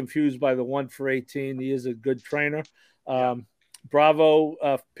 Don't get confused by the 1 for 18. He is a good trainer.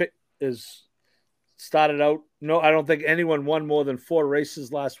 Bravo is started out. No, I don't think anyone won more than 4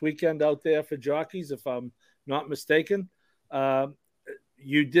 races last weekend out there for jockeys, if I'm not mistaken.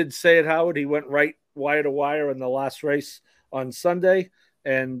 You did say it, Howard. He went right wire to wire in the last race on Sunday,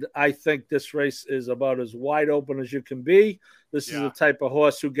 and I think this race is about as wide open as you can be. This is the type of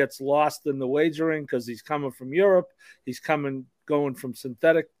horse who gets lost in the wagering because he's coming from Europe. He's going from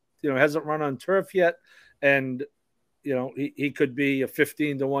synthetic. Hasn't run on turf yet, and he could be a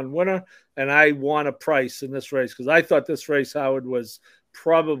 15-1 winner, and I want a price in this race because I thought this race, Howard, was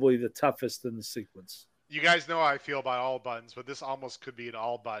probably the toughest in the sequence. You guys know how I feel about all buttons, but this almost could be an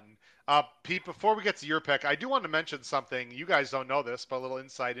all button. Pete, before we get to your pick, I do want to mention something. You guys don't know this, but a little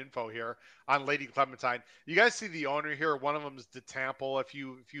inside info here on Lady Clementine. You guys see the owner here. One of them is DeTample. If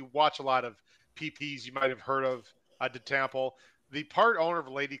you watch a lot of PPs you might have heard of DeTample. The part owner of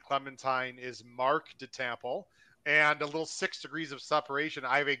Lady Clementine is Mark DeTample, and a little 6 degrees of separation.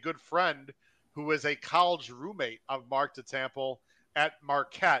 I have a good friend who is a college roommate of Mark DeTample at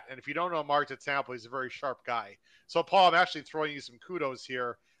Marquette. And if you don't know Mark DeTample, he's a very sharp guy. So, Paul, I'm actually throwing you some kudos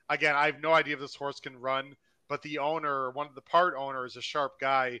here. Again, I have no idea if this horse can run, but the owner, one of the part owner, is a sharp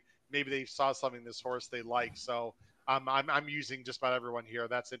guy. Maybe they saw something in this horse they like. So I'm using just about everyone here.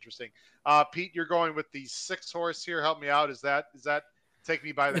 That's interesting. Pete, you're going with the 6 horse here. Help me out. Is that take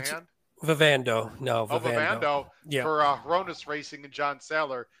me by the hand? Vivando. No, Vivando. Vivando for Hronis Racing and John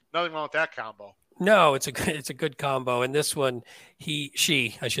Sadler. Nothing wrong with that combo. No, it's a good combo. And this one,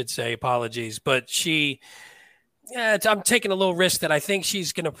 she, I should say, apologies, but I'm taking a little risk that I think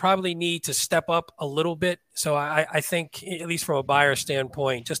she's going to probably need to step up a little bit. So I think, at least from a buyer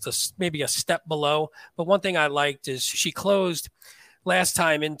standpoint, just maybe a step below. But one thing I liked is she closed last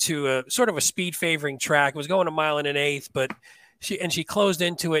time into a sort of a speed favoring track. It was going 1 1/8, but she closed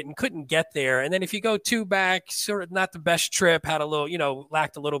into it and couldn't get there. And then if you go 2 back, sort of not the best trip, had a little,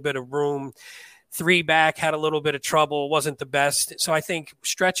 lacked a little bit of room. 3 back, had a little bit of trouble, wasn't the best. So I think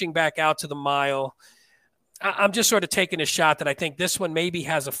stretching back out to the mile, I'm just sort of taking a shot that I think this one maybe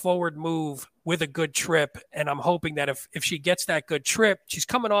has a forward move with a good trip. And I'm hoping that if she gets that good trip, she's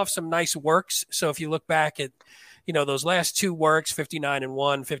coming off some nice works. So if you look back at, those last 2 works,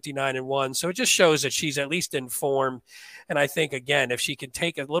 59-1, 59-1. So it just shows that she's at least in form. And I think, again, if she can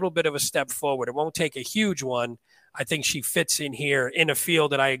take a little bit of a step forward, it won't take a huge one. I think she fits in here in a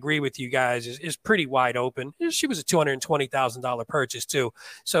field that I agree with you guys is pretty wide open. She was a $220,000 purchase too.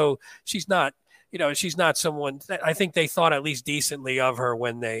 So she's not someone that I think they thought at least decently of her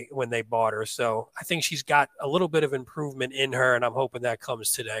when they bought her. So I think she's got a little bit of improvement in her, and I'm hoping that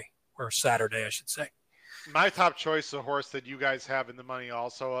comes today or Saturday, I should say. My top choice is a horse that you guys have in the money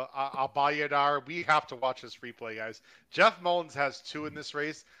also. Albayadar. We have to watch this replay, guys. Jeff Mullins has 2 in this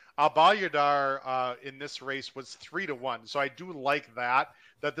race. Albayadar in this race was 3-1. So I do like that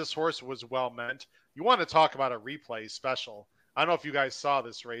this horse was well meant. You want to talk about a replay special. I don't know if you guys saw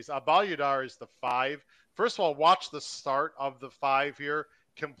this race. Albayadar is the 5. First of all, watch the start of the 5 here.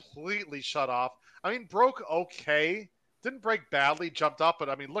 Completely shut off. I mean, broke okay. Didn't break badly, jumped up, but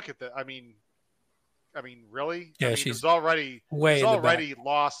I mean, look at that. I mean, really? Yeah, she's already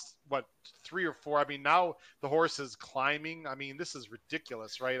lost 3 or 4. I mean, now the horse is climbing. I mean, this is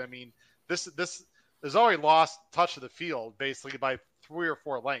ridiculous, right? I mean, this has already lost touch of the field basically by 3 or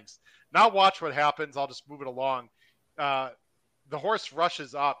 4 lengths. Now watch what happens. I'll just move it along. The horse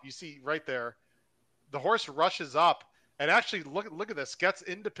rushes up. You see right there, the horse rushes up and actually look at this, gets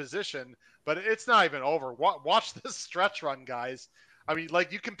into position, but it's not even over. Watch this stretch run, guys. I mean,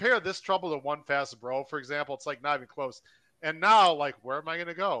 like, you compare this trouble to One Fast Bro, for example, it's like not even close. And now, like, where am I going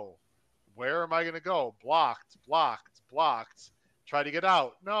to go? Where am I going to go? Blocked. Try to get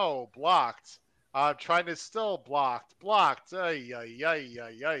out. No, blocked. Trying to still blocked. Ay.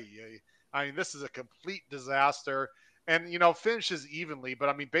 I mean, this is a complete disaster. And, finishes evenly, but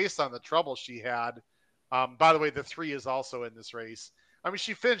I mean, based on the trouble she had, by the way, the 3 is also in this race. I mean,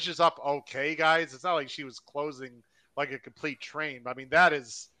 she finishes up okay, guys. It's not like she was closing like a complete train. I mean, that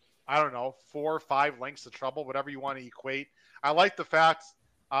is, I don't know, 4 or 5 lengths of trouble, whatever you want to equate. I like the fact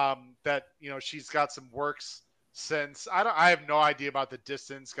that, she's got some works since. I have no idea about the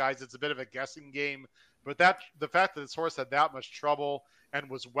distance, guys. It's a bit of a guessing game, but the fact that this horse had that much trouble and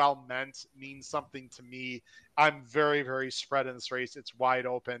was well meant means something to me. I'm very, very spread in this race. It's wide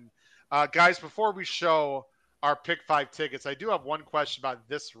open. Guys, before we show our pick 5 tickets, I do have one question about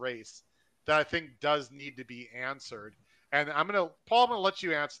this race that I think does need to be answered. And Paul, I'm going to let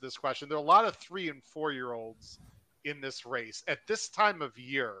you answer this question. There are a lot of 3 and 4-year-olds in this race. At this time of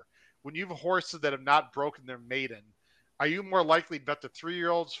year, when you have horses that have not broken their maiden, are you more likely to bet the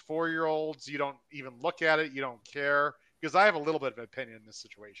 3-year-olds, 4-year-olds? You don't even look at it. You don't care? Because I have a little bit of an opinion in this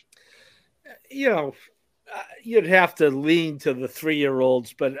situation. You'd have to lean to the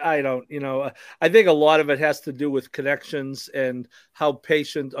 3-year-olds, but I don't, I think a lot of it has to do with connections and how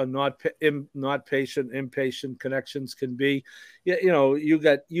patient or not patient, impatient connections can be.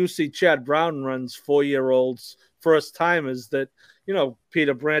 You see Chad Brown runs 4-year-olds, first timers that,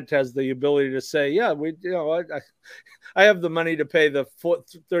 Peter Brandt has the ability to say, yeah, I have the money to pay the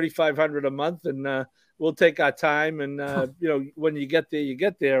 $3,500 a month, and we'll take our time. And, when you get there, you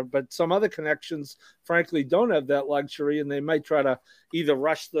get there. But some other connections, frankly, don't have that luxury, and they might try to either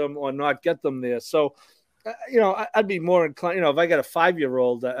rush them or not get them there. So, I'd be more inclined, if I got a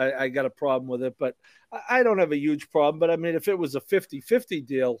 5-year-old, I got a problem with it, but I don't have a huge problem. But I mean, if it was a 50-50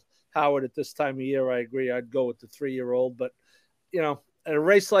 deal, Howard, at this time of year, I agree. I'd go with the 3-year-old. But, at a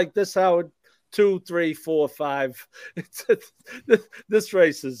race like this, Howard, 2, 3, 4, 5. This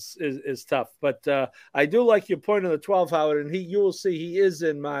race is tough, but I do like your point on the 12, Howard, and you will see he is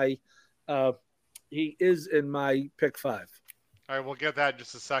in my pick 5. All right, we'll get that in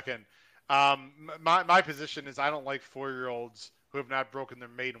just a second. My position is I don't like 4-year-olds who have not broken their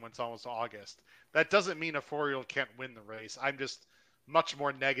maiden when it's almost August. That doesn't mean a 4-year-old can't win the race. I'm just much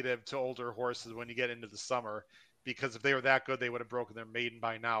more negative to older horses when you get into the summer, because if they were that good, they would have broken their maiden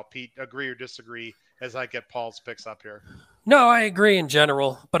by now. Pete, agree or disagree as I get Paul's picks up here? No, I agree in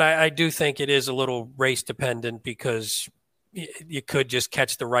general, but I do think it is a little race dependent because you could just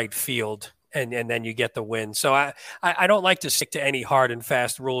catch the right field and then you get the win. So I don't like to stick to any hard and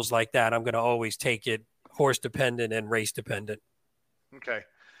fast rules like that. I'm going to always take it horse dependent and race dependent. Okay.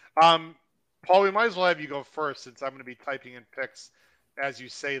 Paul, we might as well have you go first since I'm going to be typing in picks as you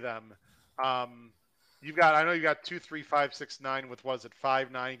say them. I know you got 2, 3, 5, 6, 9 with, was it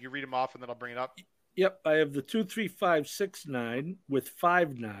 5, 9? You read them off and then I'll bring it up. Yep. I have the 2, 3, 5, 6, 9 with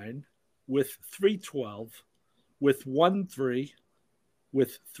 5, 9 with 3, 12 with 1, 3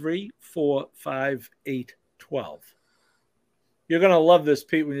 with 3, 4, 5, 8, 12. You're gonna love this,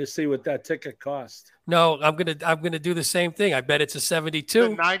 Pete, when you see what that ticket cost. No, I'm gonna do the same thing. I bet it's a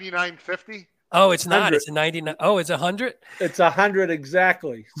 72. $99.50. Oh, it's not. 100. It's a 99. Oh, it's 100. It's 100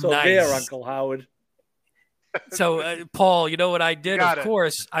 exactly. So nice. There, Uncle Howard. So, Paul, you know what I did? Of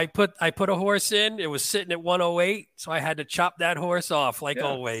course, I put a horse in. It was sitting at 108, so I had to chop that horse off like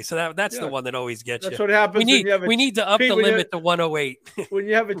always. So that's the one that always gets that's you. What happens. We need to up Pete, the limit to 108. When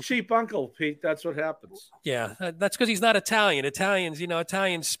you have a cheap uncle, Pete, that's what happens. Yeah, that's because he's not Italian.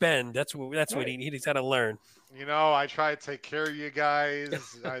 Italians spend. That's what he's got to learn. I try to take care of you guys.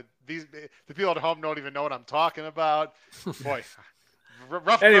 The people at home don't even know what I'm talking about. Boy.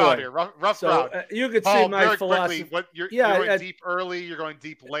 Rough crowd here. Rough crowd. You could Paul, see my philosophy. Quickly, you're going deep early. You're going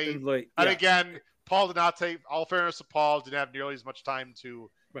deep late. And again, Paul did not take. All fairness to Paul, didn't have nearly as much time to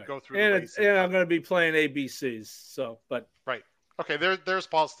go through. The race. And I'm going to be playing ABCs. So, but right. Okay. There's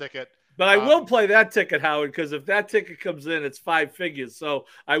Paul's ticket. But I will play that ticket, Howard, because if that ticket comes in, it's 5 figures. So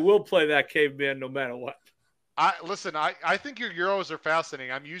I will play that caveman no matter what. I think your Euros are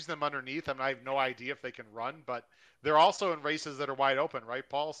fascinating. I'm using them underneath. I have no idea if they can run, but they're also in races that are wide open, right,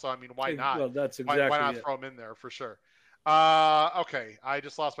 Paul? So, why not? Well, that's exactly why not throw them in there for sure? Okay. I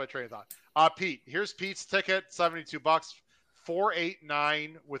just lost my train of thought. Pete, here's Pete's ticket, $72, 4, 8,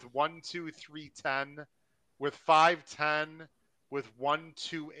 9 with 1, 2, 3, 10 with 5, 10 with 1,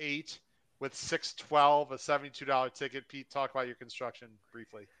 2, 8 with 6, 12, a $72 ticket. Pete, talk about your construction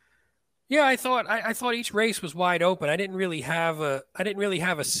briefly. Yeah, I thought each race was wide open. I didn't really have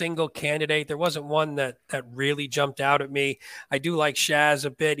a single candidate. There wasn't one that really jumped out at me. I do like Shaz a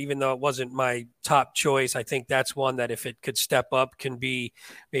bit, even though it wasn't my top choice. I think that's one that if it could step up can be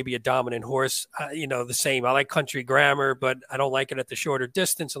maybe a dominant horse. The same. I like Country Grammar, but I don't like it at the shorter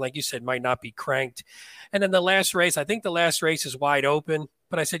distance. And like you said, might not be cranked. And then the last race is wide open.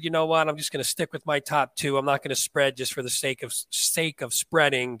 But I said, you know what? I'm just going to stick with my top 2. I'm not going to spread just for the sake of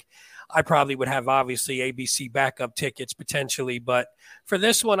spreading. I probably would have obviously ABC backup tickets potentially, but for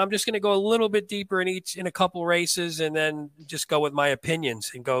this one, I'm just going to go a little bit deeper in a couple races and then just go with my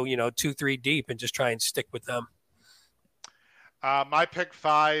opinions and go, 2, 3 deep and just try and stick with them. My pick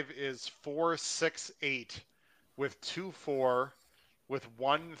 5 is 4, 6, 8 with 2, 4 with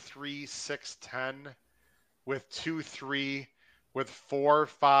 1, 3, 6, 10 with 2, 3 with 4,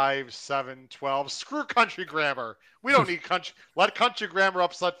 5, 7, 12. Screw Country Grammar. We don't need country. Let Country Grammar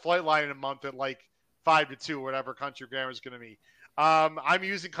upset Flightline in a month at like 5-2, whatever Country Grammar is going to be. I'm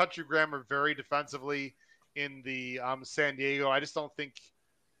using Country Grammar very defensively in the San Diego. I just don't think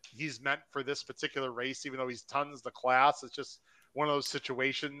he's meant for this particular race, even though he's tons the class. It's just one of those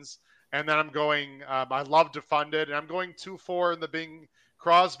situations. And then I'm going, I love to fund it. And I'm going 2-4 in the Bing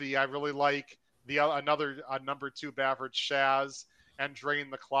Crosby. I really like another number 2 Baffert Shaz and Drain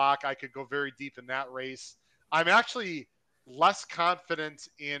the Clock. I could go very deep in that race. I'm actually less confident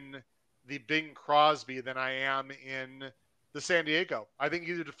in the Bing Crosby than I am in the San Diego. I think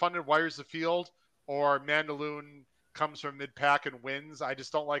either defunded wires the field or Mandaloon comes from mid-pack and wins. I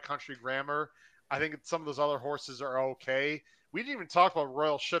just don't like Country Grammar. I think some of those other horses are okay. We didn't even talk about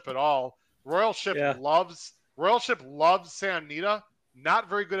Royal Ship at all. Royal Ship loves Santa Anita. Not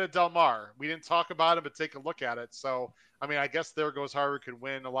very good at Del Mar. We didn't talk about it, but take a look at it. So, I guess there goes Harvard could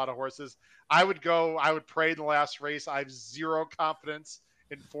win a lot of horses. I would pray in the last race. I have zero confidence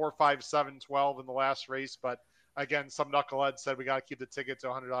in 4, 5, 7, 12 in the last race. But again, some knucklehead said we got to keep the ticket to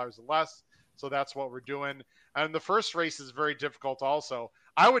 $100 or less. So that's what we're doing. And the first race is very difficult also.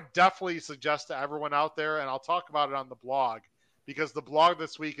 I would definitely suggest to everyone out there, and I'll talk about it on the blog, because the blog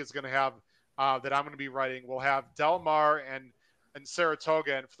this week is going to have that I'm going to be writing will have Del Mar and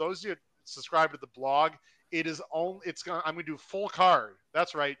Saratoga. And for those of you who subscribe to the blog, I'm going to do full card.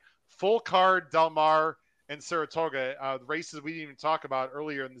 That's right, full card Del Mar and Saratoga, the races we didn't even talk about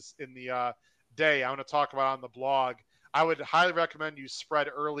earlier in the day. I'm going to talk about on the blog. I would highly recommend you spread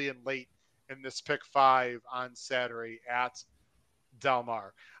early and late in this pick 5 on Saturday at Del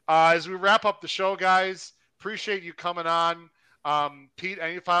Mar. As we wrap up the show, guys, appreciate you coming on. Pete,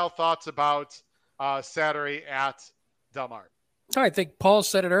 any final thoughts about Saturday at Del Mar? I think Paul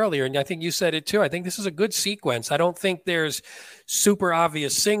said it earlier, and I think you said it too. I think this is a good sequence. I don't think there's super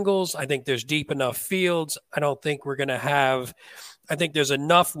obvious singles. I think there's deep enough fields. I don't think we're going to have – I think there's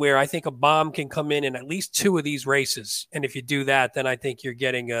enough where I think a bomb can come in at least 2 of these races. And if you do that, then I think you're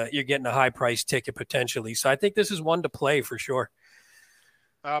getting a high-price ticket potentially. So I think this is one to play for sure.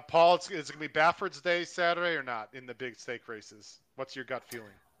 Paul, is it going to be Bafford's Day Saturday or not in the big stake races? What's your gut feeling?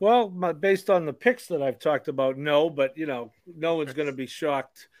 Well, based on the picks that I've talked about, no. But, no one's going to be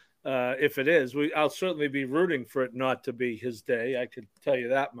shocked if it is. I'll certainly be rooting for it not to be his day. I can tell you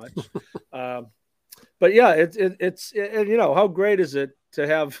that much. But, yeah, it's how great is it to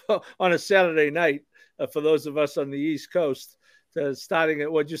have on a Saturday night for those of us on the East Coast starting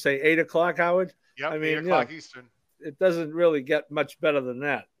at, what'd you say, 8 o'clock, Howard? Yep, 8 o'clock Eastern. It doesn't really get much better than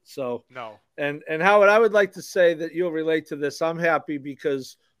that. So no. And Howard, I would like to say that you'll relate to this. I'm happy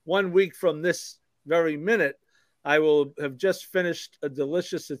because 1 week from this very minute, I will have just finished a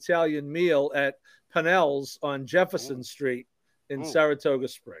delicious Italian meal at Pennell's on Jefferson Street in Saratoga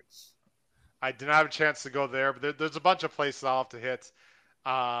Springs. I did not have a chance to go there, but there's a bunch of places I'll have to hit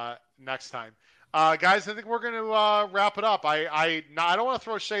next time. Guys, I think we're going to wrap it up. I don't want to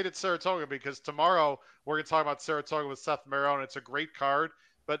throw shade at Saratoga because tomorrow we're going to talk about Saratoga with Seth Merrow, and it's a great card.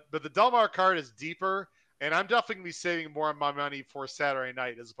 But the Del Mar card is deeper, and I'm definitely going to be saving more of my money for Saturday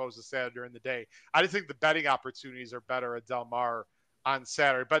night as opposed to Saturday during the day. I just think the betting opportunities are better at Del Mar on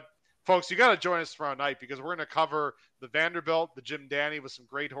Saturday. But, folks, you got to join us tomorrow night because we're going to cover the Vanderbilt, the Jim Danny with some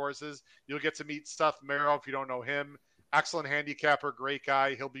great horses. You'll get to meet Seth Merrow if you don't know him. Excellent handicapper, great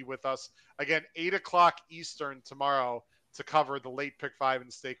guy. He'll be with us. Again, 8 o'clock Eastern tomorrow to cover the late pick 5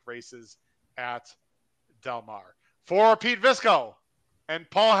 and stake races at Del Mar. For Pete Visco and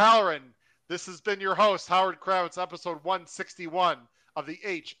Paul Halloran, this has been your host, Howard Kravitz, episode 161 of the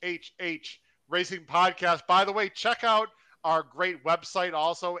HHH Racing Podcast. By the way, check out our great website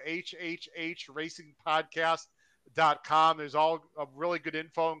also, hhhracingpodcast.com. There's all really good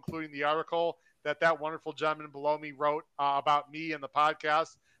info, including the article that wonderful gentleman below me wrote about me and the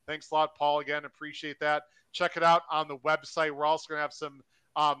podcast. Thanks a lot, Paul, again. Appreciate that. Check it out on the website. We're also going to have some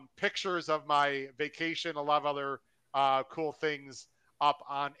pictures of my vacation, a lot of other cool things up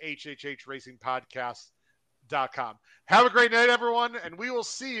on hhhracingpodcast.com. Have a great night, everyone, and we will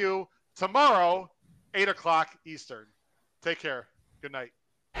see you tomorrow, 8 o'clock Eastern. Take care. Good night.